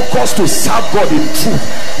focus to serve God in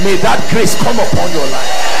truth, may that grace come upon your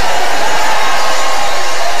life.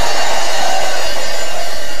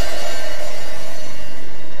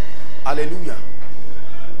 Hallelujah.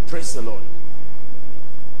 Praise the Lord.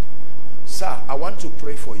 Sir, I want to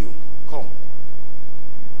pray for you. Come.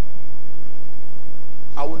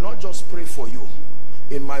 I will not just pray for you.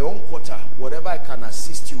 In my own quarter, whatever I can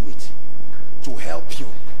assist you with to help you.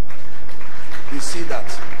 You see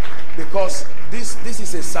that? Because this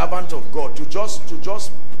is a servant of God. To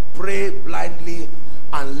just pray blindly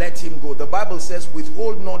and let him go. The Bible says,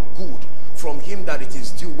 withhold not good from him that it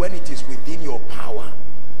is due when it is within your power.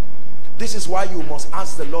 This is why you must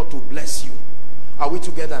ask the Lord to bless you. Are we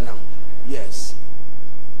together now? Yes.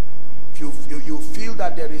 If you feel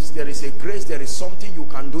that there is a grace, there is something you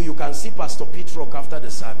can do, you can see Pastor Petrock after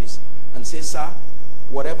the service and say, sir,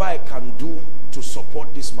 whatever I can do to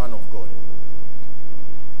support this man of God.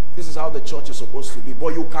 This is how the church is supposed to be.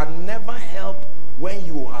 But you can never help when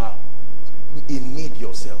you are in need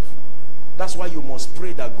yourself. That's why you must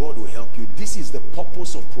pray that God will help you. This is the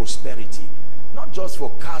purpose of prosperity. Not just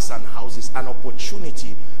for cars and houses, an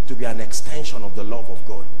opportunity to be an extension of the love of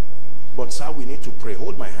God. But sir, we need to pray.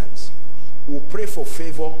 Hold my hands. We'll pray for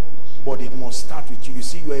favor, but it must start with you. You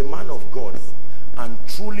see, you're a man of God. And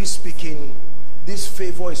truly speaking, this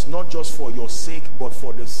favor is not just for your sake, but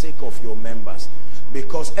for the sake of your members.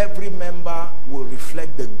 Because every member will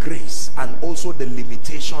reflect the grace and also the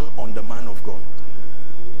limitation on the man of God.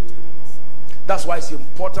 That's why it's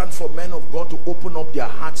important for men of God to open up their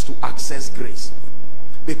hearts to access grace.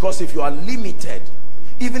 Because if you are limited,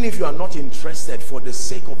 even if you are not interested, for the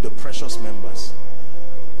sake of the precious members,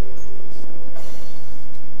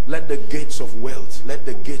 let the gates of wealth, let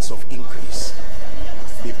the gates of increase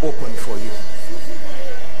be open for you.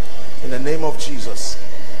 In the name of Jesus,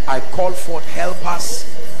 I call forth helpers.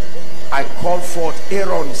 I call forth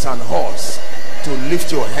Aarons and Hors to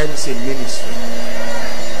lift your hands in ministry.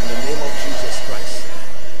 In the name of Jesus Christ.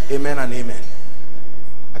 Amen and amen.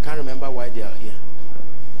 I can't remember why they are here.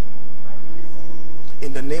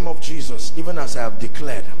 In the name of Jesus, even as I have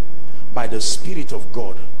declared, by the Spirit of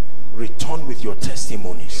God, return with your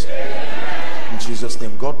testimonies. In Jesus'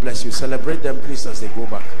 name, God bless you. Celebrate them, please, as they go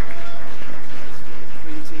back.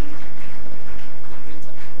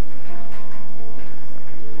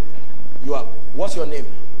 You are, what's your name?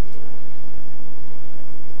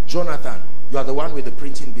 Jonathan. You are the one with the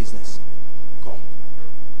printing business. Come.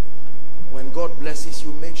 When God blesses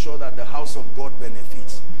you, make sure that the house of God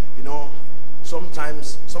benefits. You know,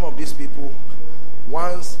 sometimes some of these people,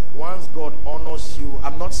 once God honors you,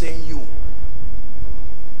 I'm not saying you.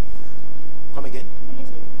 Come again.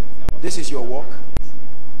 This is your walk.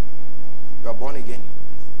 You are born again.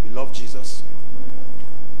 You love Jesus.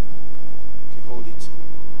 Okay, hold it.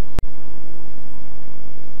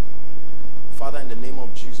 Father, in the name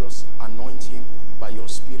of Jesus, anoint him by your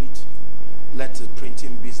Spirit. Let the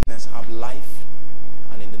printing business have life.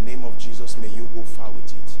 And in the name of Jesus, may you go far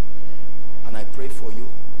with it. And I pray for you.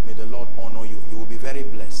 May the Lord honor you. You will be very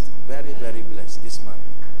blessed. Very, very blessed. This man.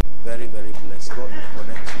 Very, very blessed. God will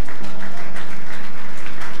connect you.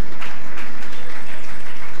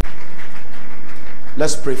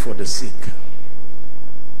 Let's pray for the sick.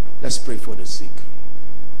 Let's pray for the sick.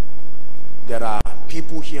 There are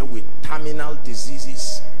people here with terminal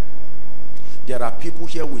diseases. There are people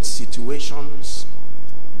here with situations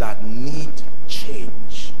that need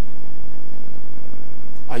change.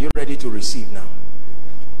 Are you ready to receive now?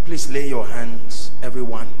 Please lay your hands,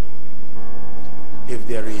 everyone. If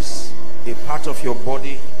there is a part of your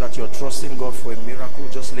body that you're trusting God for a miracle,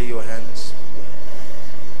 just lay your hands.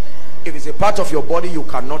 If it's a part of your body you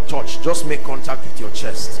cannot touch, just make contact with your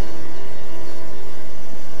chest.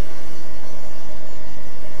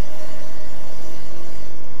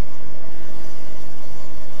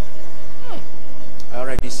 I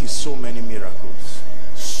already see so many miracles.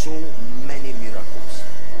 So many miracles.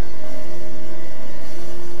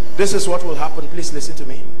 This is what will happen. Please listen to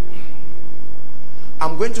me.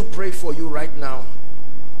 I'm going to pray for you right now,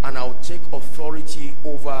 and I'll take authority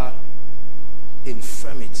over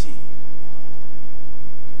infirmity.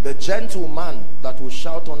 The gentleman that will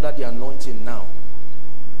shout under the anointing now,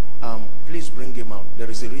 please bring him out. There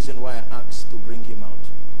is a reason why I asked to bring him out.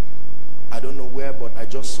 I don't know where, but I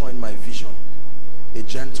just saw in my vision a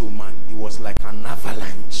gentleman. It was like an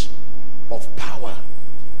avalanche of power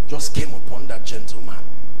just came upon that gentleman,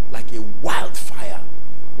 like a wildfire,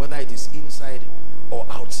 whether it is inside or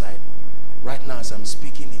outside. Right now as I'm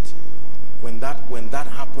speaking it, when that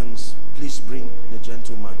happens, please bring the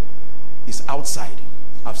gentleman. He's outside.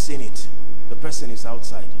 I've seen it. The person is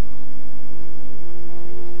outside.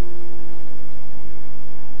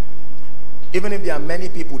 Even if there are many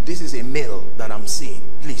people, this is a male that I'm seeing.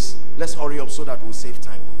 Please, let's hurry up so that we'll save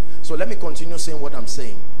time. So let me continue saying what I'm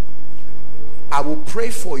saying. I will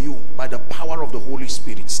pray for you by the power of the Holy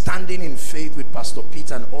Spirit, standing in faith with Pastor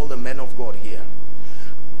Peter and all the men of God here.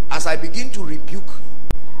 As I begin to rebuke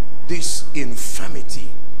this infirmity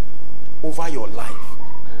over your life,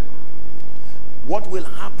 what will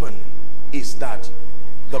happen is that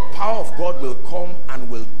the power of God will come and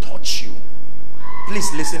will touch you.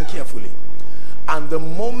 Please listen carefully. And the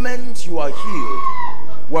moment you are healed,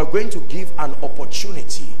 we're going to give an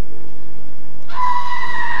opportunity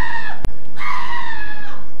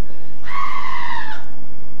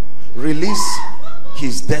release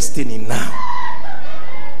his destiny now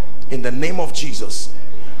in the name of Jesus,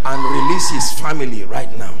 and release his family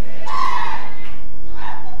right now.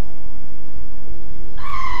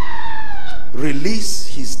 Release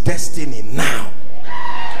his destiny now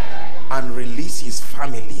and release his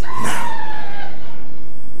family now.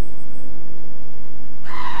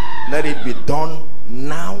 Let it be done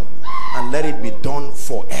now and let it be done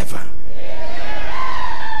forever.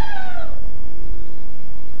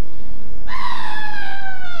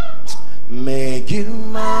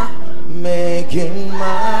 Megilma,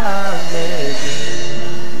 Megilma,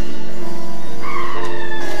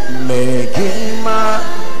 Megilma,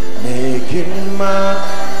 Megilma,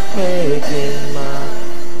 Megilma,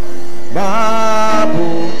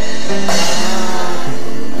 Babu,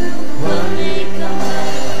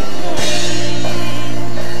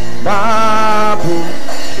 Babu.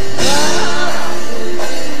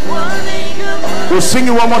 We'll sing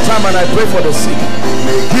it one more time and I pray for the sick.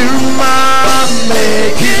 Megilma,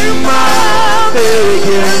 Megilma,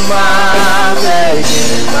 Megilma,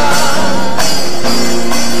 Megilma,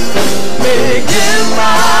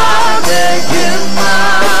 Megilma, Megilma,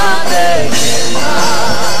 Megilma,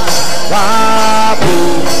 Babu,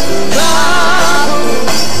 Babu,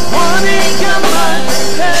 Monica, my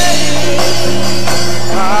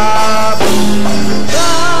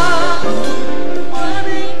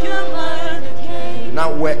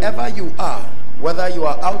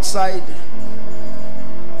outside,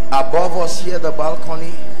 above us here, the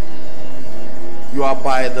balcony, you are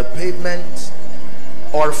by the pavement,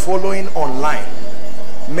 or following online,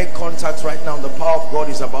 make contact right now. The power of God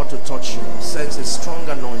is about to touch you. Sense a strong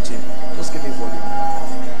anointing. Just give me volume.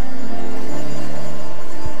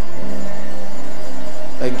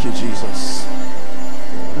 Thank you, Jesus.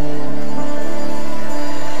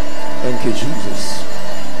 Thank you, Jesus.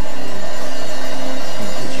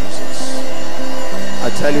 Thank you, Jesus. I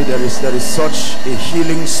tell you, there is such a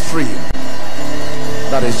healing stream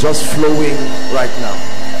that is just flowing right now.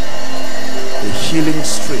 A healing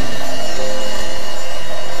stream.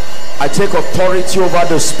 I take authority over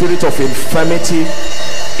the spirit of infirmity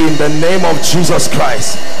in the name of Jesus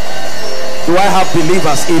Christ. Do I have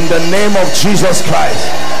believers? In the name of Jesus Christ,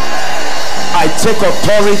 I take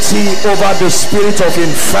authority over the spirit of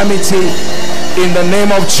infirmity in the name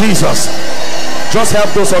of Jesus. Just help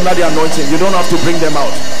those under the anointing. You don't have to bring them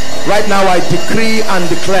out. Right now I decree and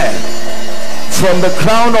declare, from the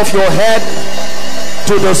crown of your head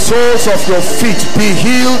to the soles of your feet, be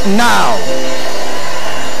healed now.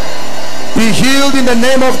 Be healed in the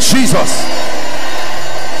name of Jesus.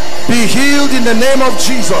 Be healed in the name of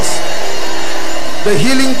Jesus. The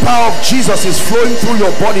healing power of Jesus is flowing through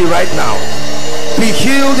your body right now. Be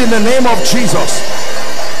healed in the name of Jesus.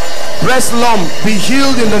 Breast lump, be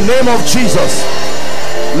healed in the name of Jesus.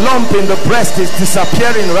 Lump in the breast is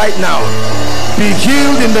disappearing right now. Be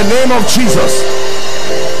healed in the name of Jesus.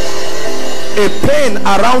 A pain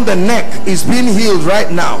around the neck is being healed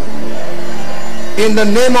right now. In the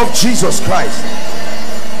name of Jesus Christ.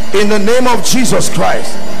 In the name of Jesus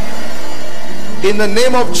Christ. In the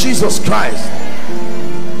name of Jesus Christ.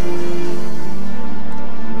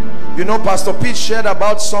 You know, Pastor Pete shared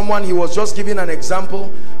about someone. He was just giving an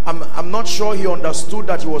example. I'm not sure he understood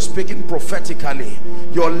that he was speaking prophetically.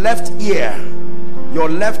 Your left ear,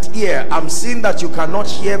 I'm seeing that you cannot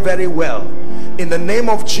hear very well. In the name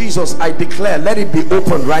of Jesus, I declare, let it be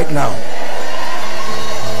open right now.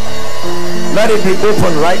 Let it be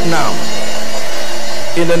open right now.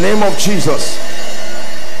 In the name of Jesus.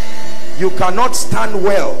 You cannot stand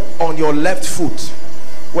well on your left foot.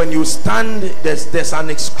 When you stand, there's an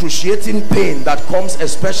excruciating pain that comes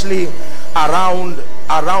especially around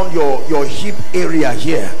your hip area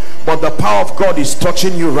here. But the power of God is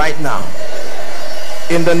touching you right now.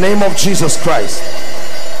 In the name of Jesus Christ.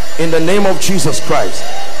 In the name of Jesus Christ.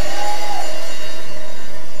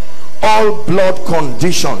 All blood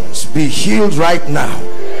conditions be healed right now.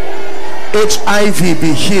 HIV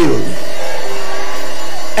be healed.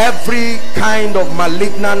 Every kind of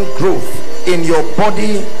malignant growth in your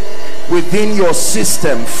body, within your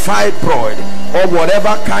system, fibroid or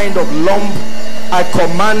whatever kind of lump, I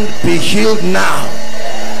command be healed now.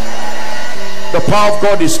 The power of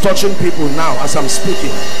God is touching people now as I'm speaking.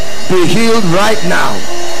 Be healed right now.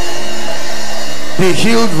 Be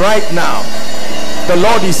healed right now. The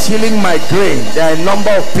Lord is healing migraine. There are a number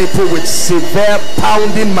of people with severe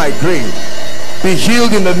pounding migraine. Be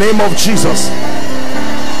healed in the name of Jesus.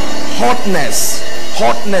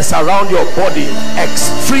 Hotness around your body,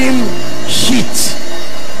 extreme heat,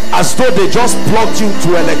 as though they just plugged you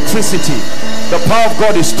to electricity. The power of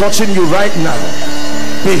God is touching you right now.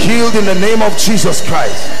 Be healed in the name of Jesus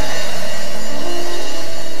Christ.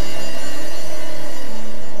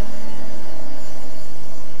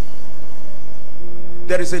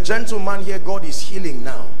 There is a gentleman here God is healing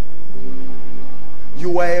now.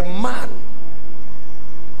 You are a man,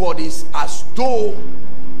 but it's as though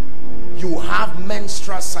you have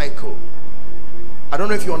menstrual cycle. I don't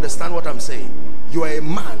know if you understand what I'm saying. You are a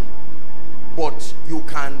man, but you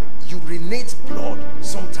can urinate blood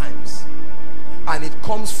sometimes, and it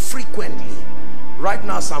comes frequently. Right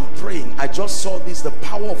now as I'm praying, I just saw this. The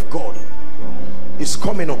power of God is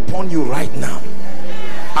coming upon you right now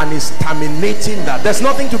and is terminating that. There's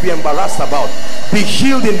nothing to be embarrassed about. Be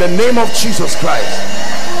healed in the name of Jesus Christ.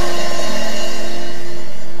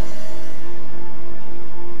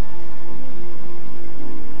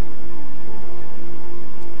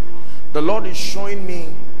 The Lord is showing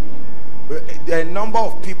me there are a number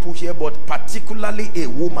of people here, but particularly a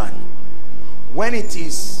woman. When it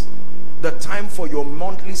is the time for your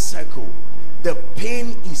monthly cycle, the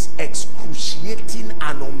pain is excruciating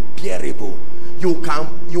and unbearable. You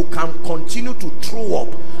can continue to throw up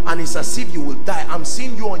and it's as if you will die. I'm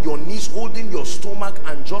seeing you on your knees holding your stomach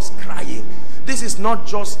and just crying. This is not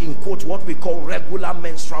just, in quote, what we call regular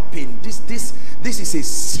menstrual pain. This is a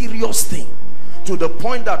serious thing. to the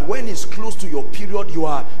point that when it's close to your period, you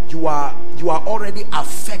are already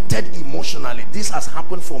affected emotionally. This has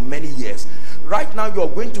happened for many years. Right now you're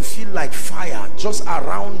going to feel like fire just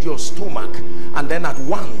around your stomach, and then at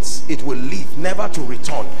once it will leave, never to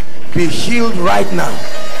return. Be healed right now.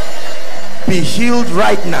 Be healed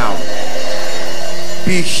right now.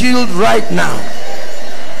 Be healed right now.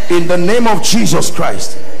 In the name of Jesus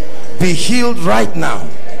Christ, be healed right now.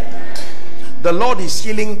 The Lord is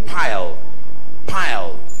healing pile.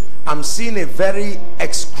 I'm seeing a very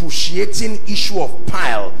excruciating issue of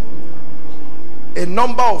pile. A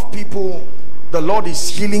number of people, the Lord is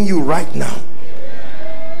healing you right now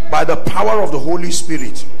by the power of the Holy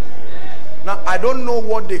Spirit. Now I don't know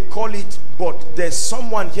what they call it, but there's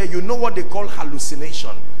someone here, you know what they call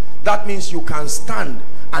hallucination. That means you can stand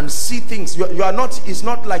and see things. You are not, it's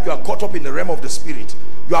not like you are caught up in the realm of the spirit.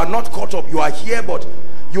 You are not caught up, you are here, but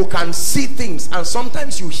you can see things, and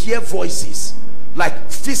sometimes you hear voices, like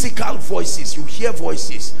physical voices. You hear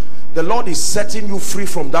voices. The Lord is setting you free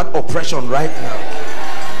from that oppression right now.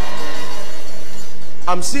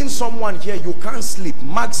 I'm seeing someone here, you can't sleep.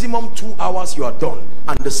 Maximum 2 hours you are done,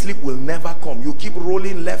 and the sleep will never come. You keep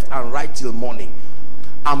rolling left and right till morning.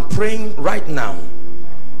 I'm praying right now.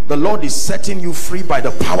 The Lord is setting you free by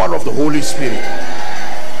the power of the Holy Spirit.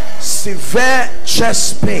 Severe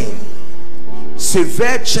chest pain.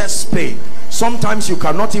 Severe chest pain. Sometimes you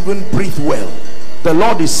cannot even breathe well. The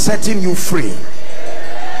Lord is setting you free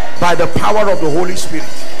by the power of the Holy Spirit.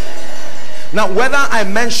 Now, whether I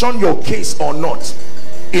mention your case or not,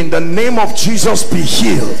 in the name of Jesus, be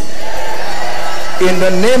healed. In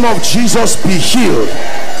the name of Jesus, be healed.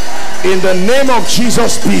 In the name of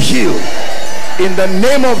Jesus, be healed. In the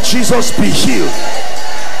name of Jesus, be healed.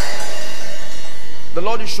 The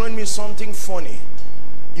Lord is showing me something funny.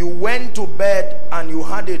 You went to bed and you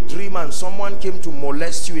had a dream, and someone came to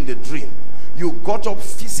molest you in the dream. You got up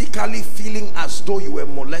physically feeling as though you were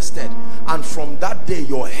molested, and from that day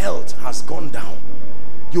your health has gone down.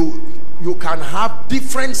 You can have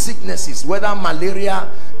different sicknesses, whether malaria,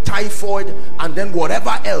 typhoid, and then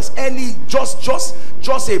whatever else, any just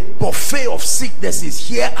a buffet of sicknesses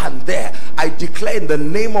here and there. I declare in the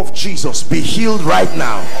name of Jesus, be healed right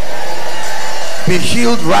now. Be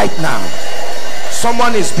healed right now.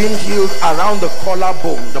 Someone is being healed around the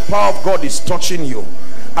collarbone. The power of God is touching you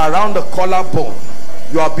around the collarbone.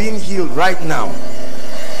 You are being healed right now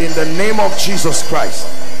in the name of Jesus Christ.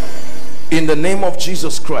 In the name of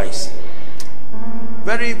Jesus Christ.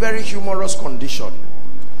 Very, very humorous condition.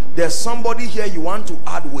 There's somebody here, you want to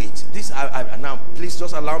add weight. This now please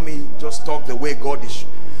just allow me just talk the way God is.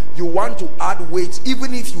 You want to add weight.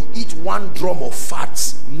 Even if you eat 1 drum of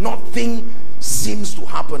fats, nothing seems to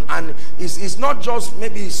happen. And it's not just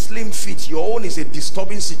maybe slim fit. Your own is a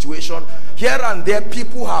disturbing situation. Here and there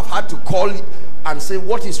people have had to call and say,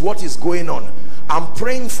 what is going on? I'm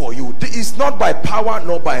praying for you. It's not by power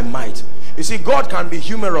nor by might. You see, God can be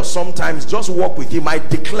humorous sometimes. Just walk with him. I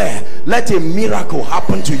declare, let a miracle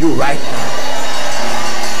happen to you right now.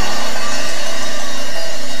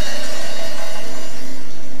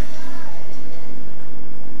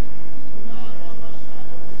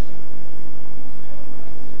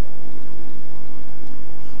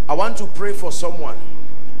 I want to pray for someone.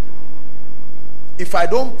 If I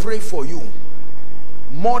don't pray for you,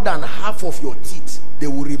 more than half of your teeth, they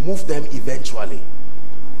will remove them eventually.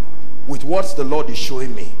 With what the Lord is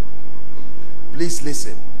showing me. Please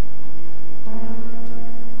listen.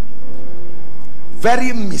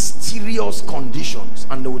 Very mysterious conditions,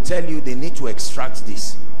 and they will tell you they need to extract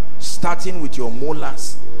this, starting with your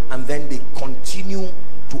molars, and then they continue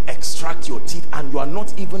to extract your teeth, and you are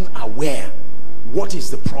not even aware what is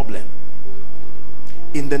the problem.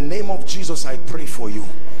 In the name of Jesus, I pray for you.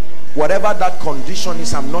 Whatever that condition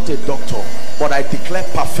is, I'm not a doctor, but I declare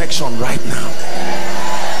perfection right now.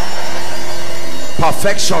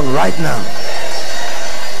 Perfection right now.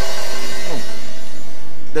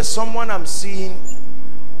 There's someone I'm seeing.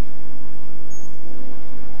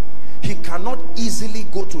 He cannot easily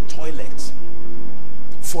go to toilet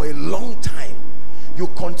for a long time. You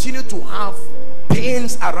continue to have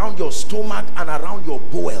pains around your stomach and around your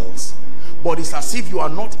bowels, but it's as if you are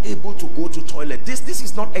not able to go to toilet. This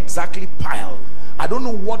is not exactly pile. I don't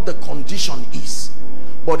know what the condition is,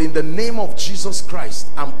 but in the name of Jesus Christ,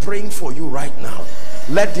 I'm praying for you right now.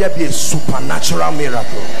 Let there be a supernatural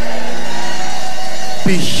miracle.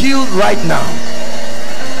 Be healed right now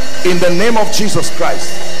in the name of Jesus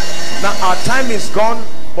Christ. Now our time is gone,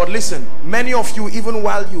 but listen, many of you, even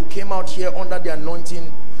while you came out here under the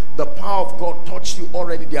anointing, The power of God touched you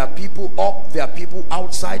already. There are people up, there are people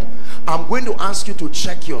outside. I'm going to ask you to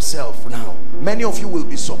check yourself now. Many of you will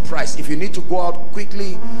be surprised. If you need to go out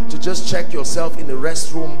quickly to just check yourself in the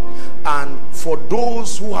restroom. And for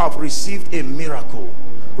those who have received a miracle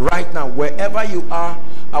right now, wherever you are,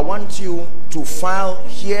 I want you to file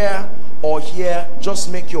here or here. Just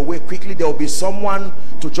make your way quickly. There will be someone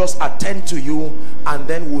to just attend to you, and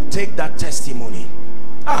then we'll take that testimony.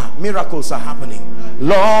 Miracles are happening.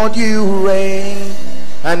 Lord, you reign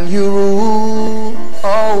and you rule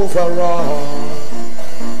over all.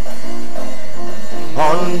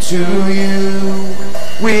 Unto you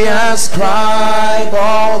we ascribe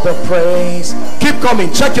all the praise. Keep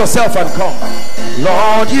coming, check yourself and come.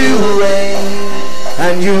 Lord, you reign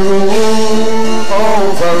and you rule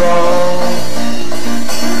over all.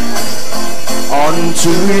 Unto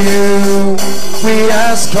you we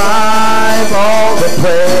ascribe all the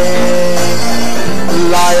praise.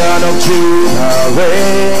 Lion of Judah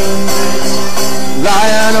reigns.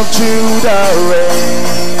 Lion of Judah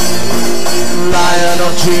reigns. Lion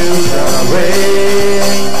of Judah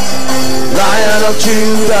reigns. Lion of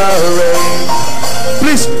Judah reigns.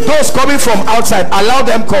 Please, those coming from outside, allow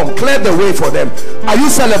them come. Clear the way for them. Are you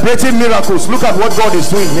celebrating miracles? Look at what God is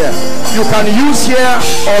doing here. You can use here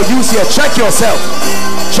or use here. Check yourself.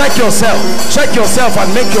 Check yourself. Check yourself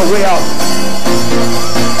and make your way out.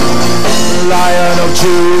 Lion of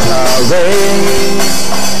Judah reigns.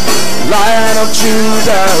 Lion of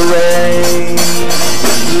Judah reigns.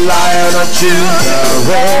 Lion of Judah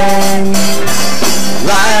reigns.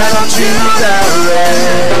 Lion of Judah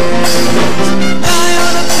reigns.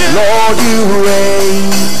 Lord, you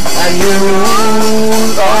reign and you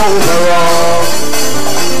rule over all.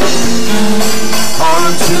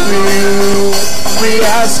 Unto you we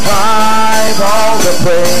ascribe all the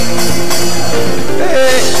praise.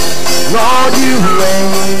 Hey, Lord, you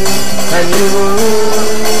reign and you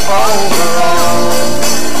rule over all.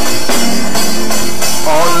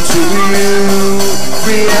 Unto you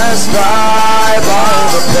we ascribe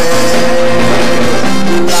all the praise.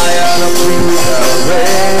 Lion of Judah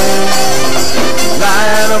reigns.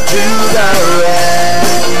 Lion of Judah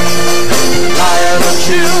reigns. Lion of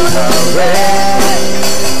Judah reigns.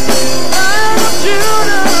 Lion of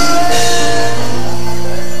Judah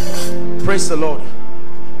reigns. Praise the Lord.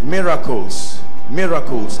 Miracles.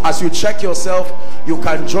 Miracles. As you check yourself, you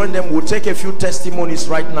can join them. We'll take a few testimonies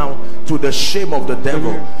right now to the shame of the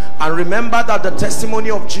devil. And remember that the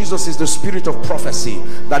testimony of Jesus is the spirit of prophecy,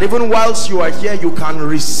 that even whilst you are here, you can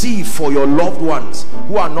receive for your loved ones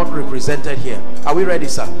who are not represented here. Are we ready,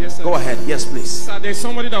 sir? Yes, sir. Go ahead. Yes, please. Sir, there's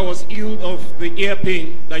somebody that was healed of the ear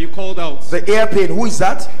pain that you called out. The ear pain. Who is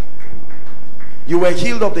that? You were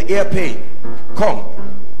healed of the ear pain. Come.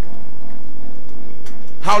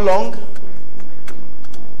 How long?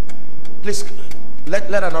 Please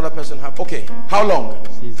let another person have. Okay. How long?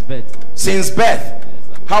 Since birth. Since birth. Yes,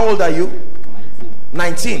 how old are you?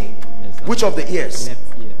 19. Yes, which of the ears?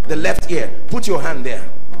 Left ear. The left ear. Put your hand there.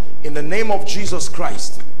 In the name of Jesus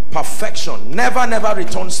Christ, perfection never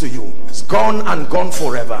returns to you. It's gone and gone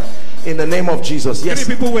forever. In the name of Jesus. Yes.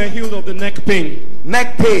 3 people were healed of the neck pain.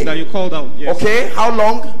 Neck pain. That you called out. Yes. Okay. How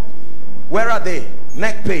long? Where are they?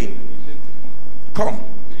 Neck pain. Come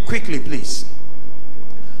quickly, please.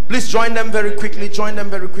 Please join them very quickly. Join them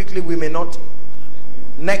very quickly. We may not.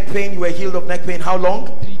 Neck pain. You were healed of neck pain. How long?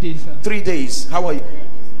 3 days, sir. 3 days. How are you?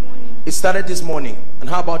 It started this morning. And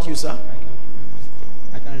how about you, sir?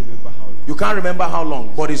 I can't remember how long. You can't remember how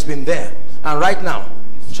long, but it's been there. And right now,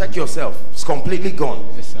 check yourself. It's completely gone.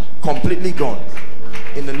 Yes, sir. Completely gone.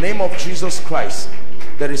 In the name of Jesus Christ,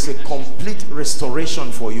 there is a complete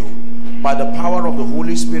restoration for you. By the power of the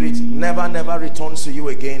Holy Spirit, never returns to you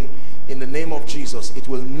again. In the name of Jesus, it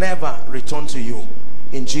will never return to you.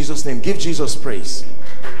 In Jesus' name, give Jesus praise.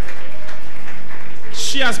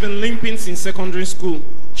 She has been limping since secondary school.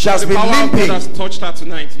 She has been limping. The power of God has touched her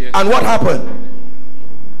tonight. Yes. And what happened?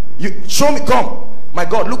 You show me. Come, my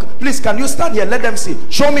God. Look, please. Can you stand here? Let them see.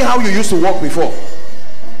 Show me how you used to walk before.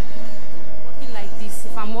 Walking like this.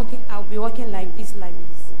 If I'm walking, I'll be walking like this, like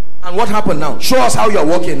this. And what happened now? Show us how you are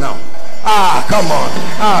walking now. Ah, come on.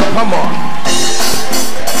 Ah, come on.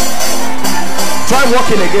 Try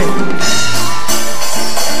walking again.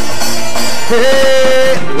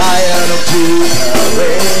 Hey, Lion of Judah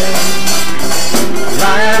reigns.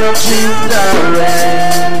 Lion of Judah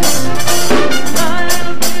reigns.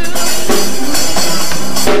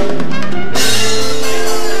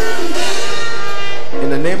 In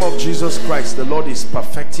the name of Jesus Christ, the Lord is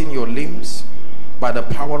perfecting your limbs by the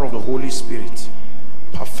power of the Holy Spirit.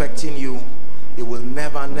 Perfecting you it will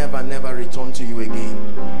never, never, never return to you again.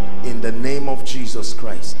 In the name of Jesus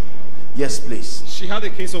Christ. Yes, please. She had a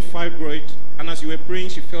case of fibroid, and as you were praying,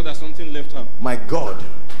 she felt that something left her. My God,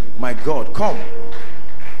 come.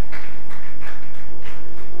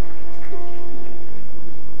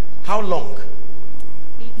 How long?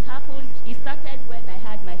 It started when I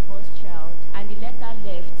had my first child, and the letter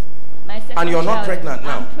left. My second And you're not child, pregnant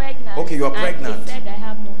now? I'm pregnant. Okay, you're pregnant. And they said I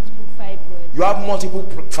have multiple fibroids. You have multiple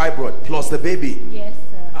fibroid plus the baby? Yes,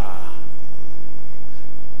 sir.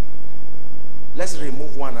 Let's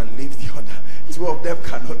remove one and leave the other. Two of them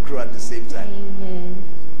cannot grow at the same time. Amen.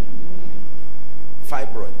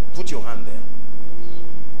 Fibroid. Put your hand there.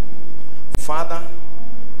 Father,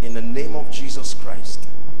 in the name of Jesus Christ,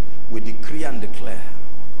 we decree and declare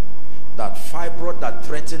that fibroid that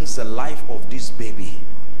threatens the life of this baby,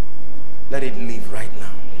 let it leave right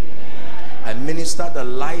now. I minister the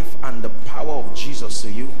life and the power of Jesus to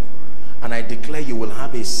you, and I declare you will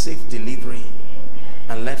have a safe delivery,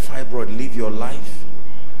 and let fibroid leave your life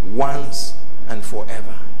once and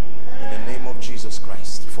forever. In the name of Jesus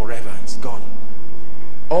Christ, forever. It's gone.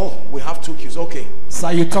 Oh, we have 2 queues. Okay.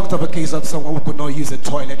 Sir, you talked of a case of someone who could not use a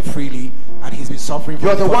toilet freely, and he's been suffering from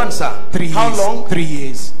You're the one, sir. 3 years. How long? 3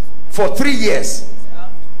 years. For 3 years.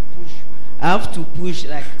 I have to push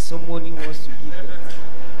like somebody wants to give it.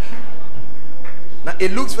 Now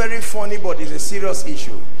it looks very funny, but it's a serious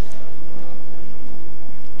issue.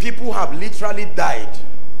 People have literally died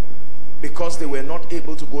because they were not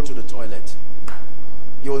able to go to the toilet.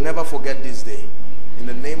 You will never forget this day. In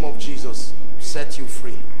the name of Jesus, set you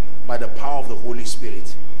free by the power of the Holy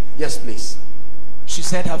Spirit. Yes, please. She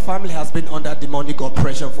said her family has been under demonic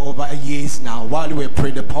oppression for over years now. While we were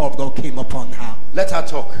praying, the power of God came upon her. Let her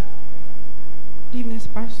talk. Good evening,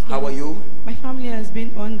 Pastor. How are you? My family has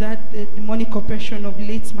been under the demonic oppression of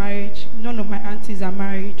late marriage. None of my aunties are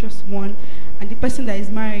married, just one. And the person that is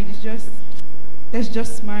married is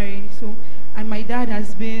just married. So, and my dad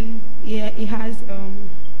has been, he has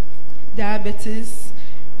diabetes.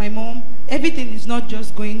 My mom, everything is not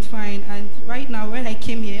just going fine. And right now, when I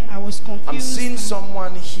came here, I was confused. I'm seeing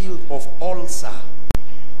someone healed of ulcer.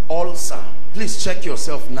 Ulcer. Please check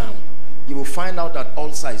yourself now. You will find out that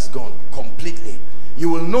ulcer is gone completely. You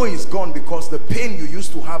will know it's gone because the pain you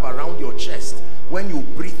used to have around your chest when you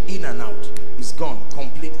breathe in and out is gone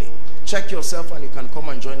completely. Check yourself and you can come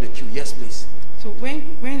and join the queue. Yes, please. So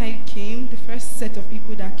when I came, the first set of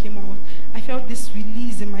people that came out, I felt this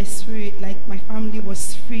release in my spirit, like my family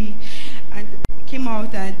was free. And came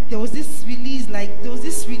out and there was this release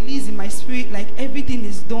in my spirit, like everything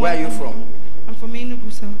is done. Where are you from? I'm from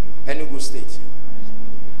Enugu, sir. Enugu State.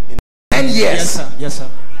 In 10 years? Yes, sir. Yes, sir.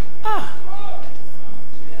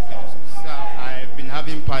 Sir, I've been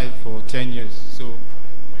having pipe for 10 years. So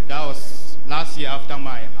that was last year after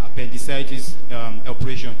my appendicitis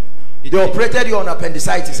operation. They operated you on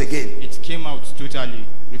appendicitis again? It came out totally,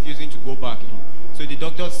 refusing to go back in. So the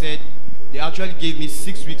doctor said they actually gave me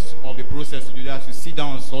 6 weeks of the process to do that, to sit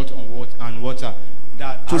down on salt and water.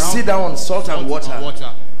 That to sit down on salt and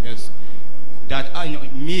water? Yes. That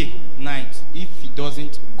May 9th, if it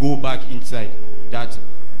doesn't go back inside, that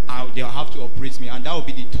they'll have to operate me, and that will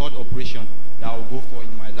be the 3rd operation that I will go for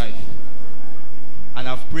in my life. And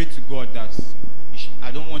I've prayed to God that I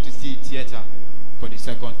don't want to see a theater for the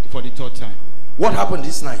 3rd time. What happened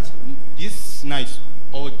this night? This night,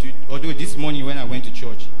 although this morning when I went to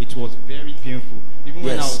church, it was very painful, even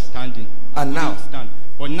when I was standing. And now? Stand.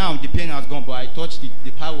 But now the pain has gone, but I touched it,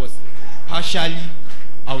 the power was partially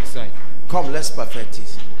outside. Come, let's perfect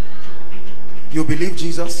it. You believe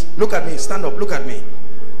Jesus? Look at me, stand up, look at me.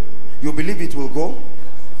 You believe it will go?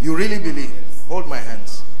 You really believe? Hold my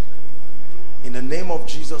hands. In the name of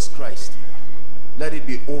Jesus Christ, let it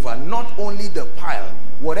be over. Not only the pile,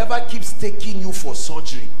 whatever keeps taking you for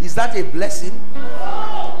surgery, is that a blessing?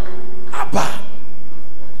 Abba.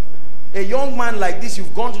 A young man like this,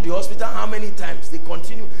 you've gone to the hospital how many times? They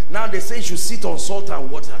continue. Now they say you should sit on salt and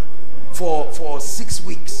water for 6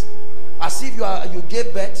 weeks. As if you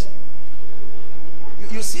gave birth.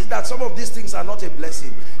 You see that some of these things are not a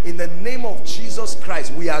blessing. In the name of Jesus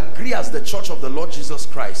Christ, we agree as the church of the Lord Jesus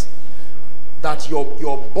Christ that your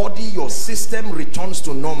body, your system returns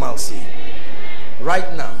to normalcy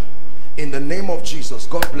right now. In the name of Jesus.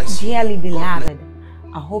 God bless you. Dearly beloved,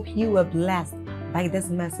 I hope you were blessed by this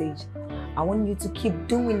message. I want you to keep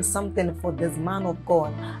doing something for this man of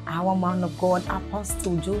God, our man of God,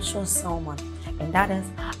 Apostle Joshua Selman. And that is,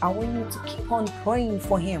 I want you to keep on praying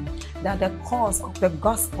for him, that the cause of the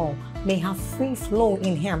gospel may have free flow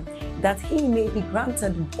in him. that he may be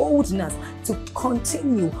granted boldness to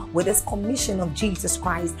continue with this commission of Jesus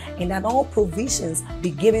Christ, and that all provisions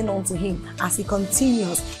be given unto him as he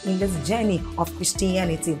continues in this journey of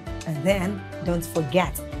Christianity. And then don't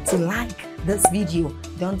forget to like this video.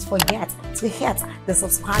 Don't forget to hit the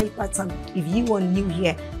subscribe button if you are new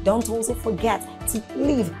here. Don't also forget to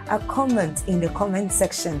leave a comment in the comment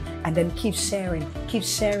section, and then keep sharing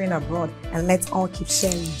abroad, and let's all keep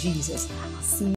sharing Jesus. I'll see you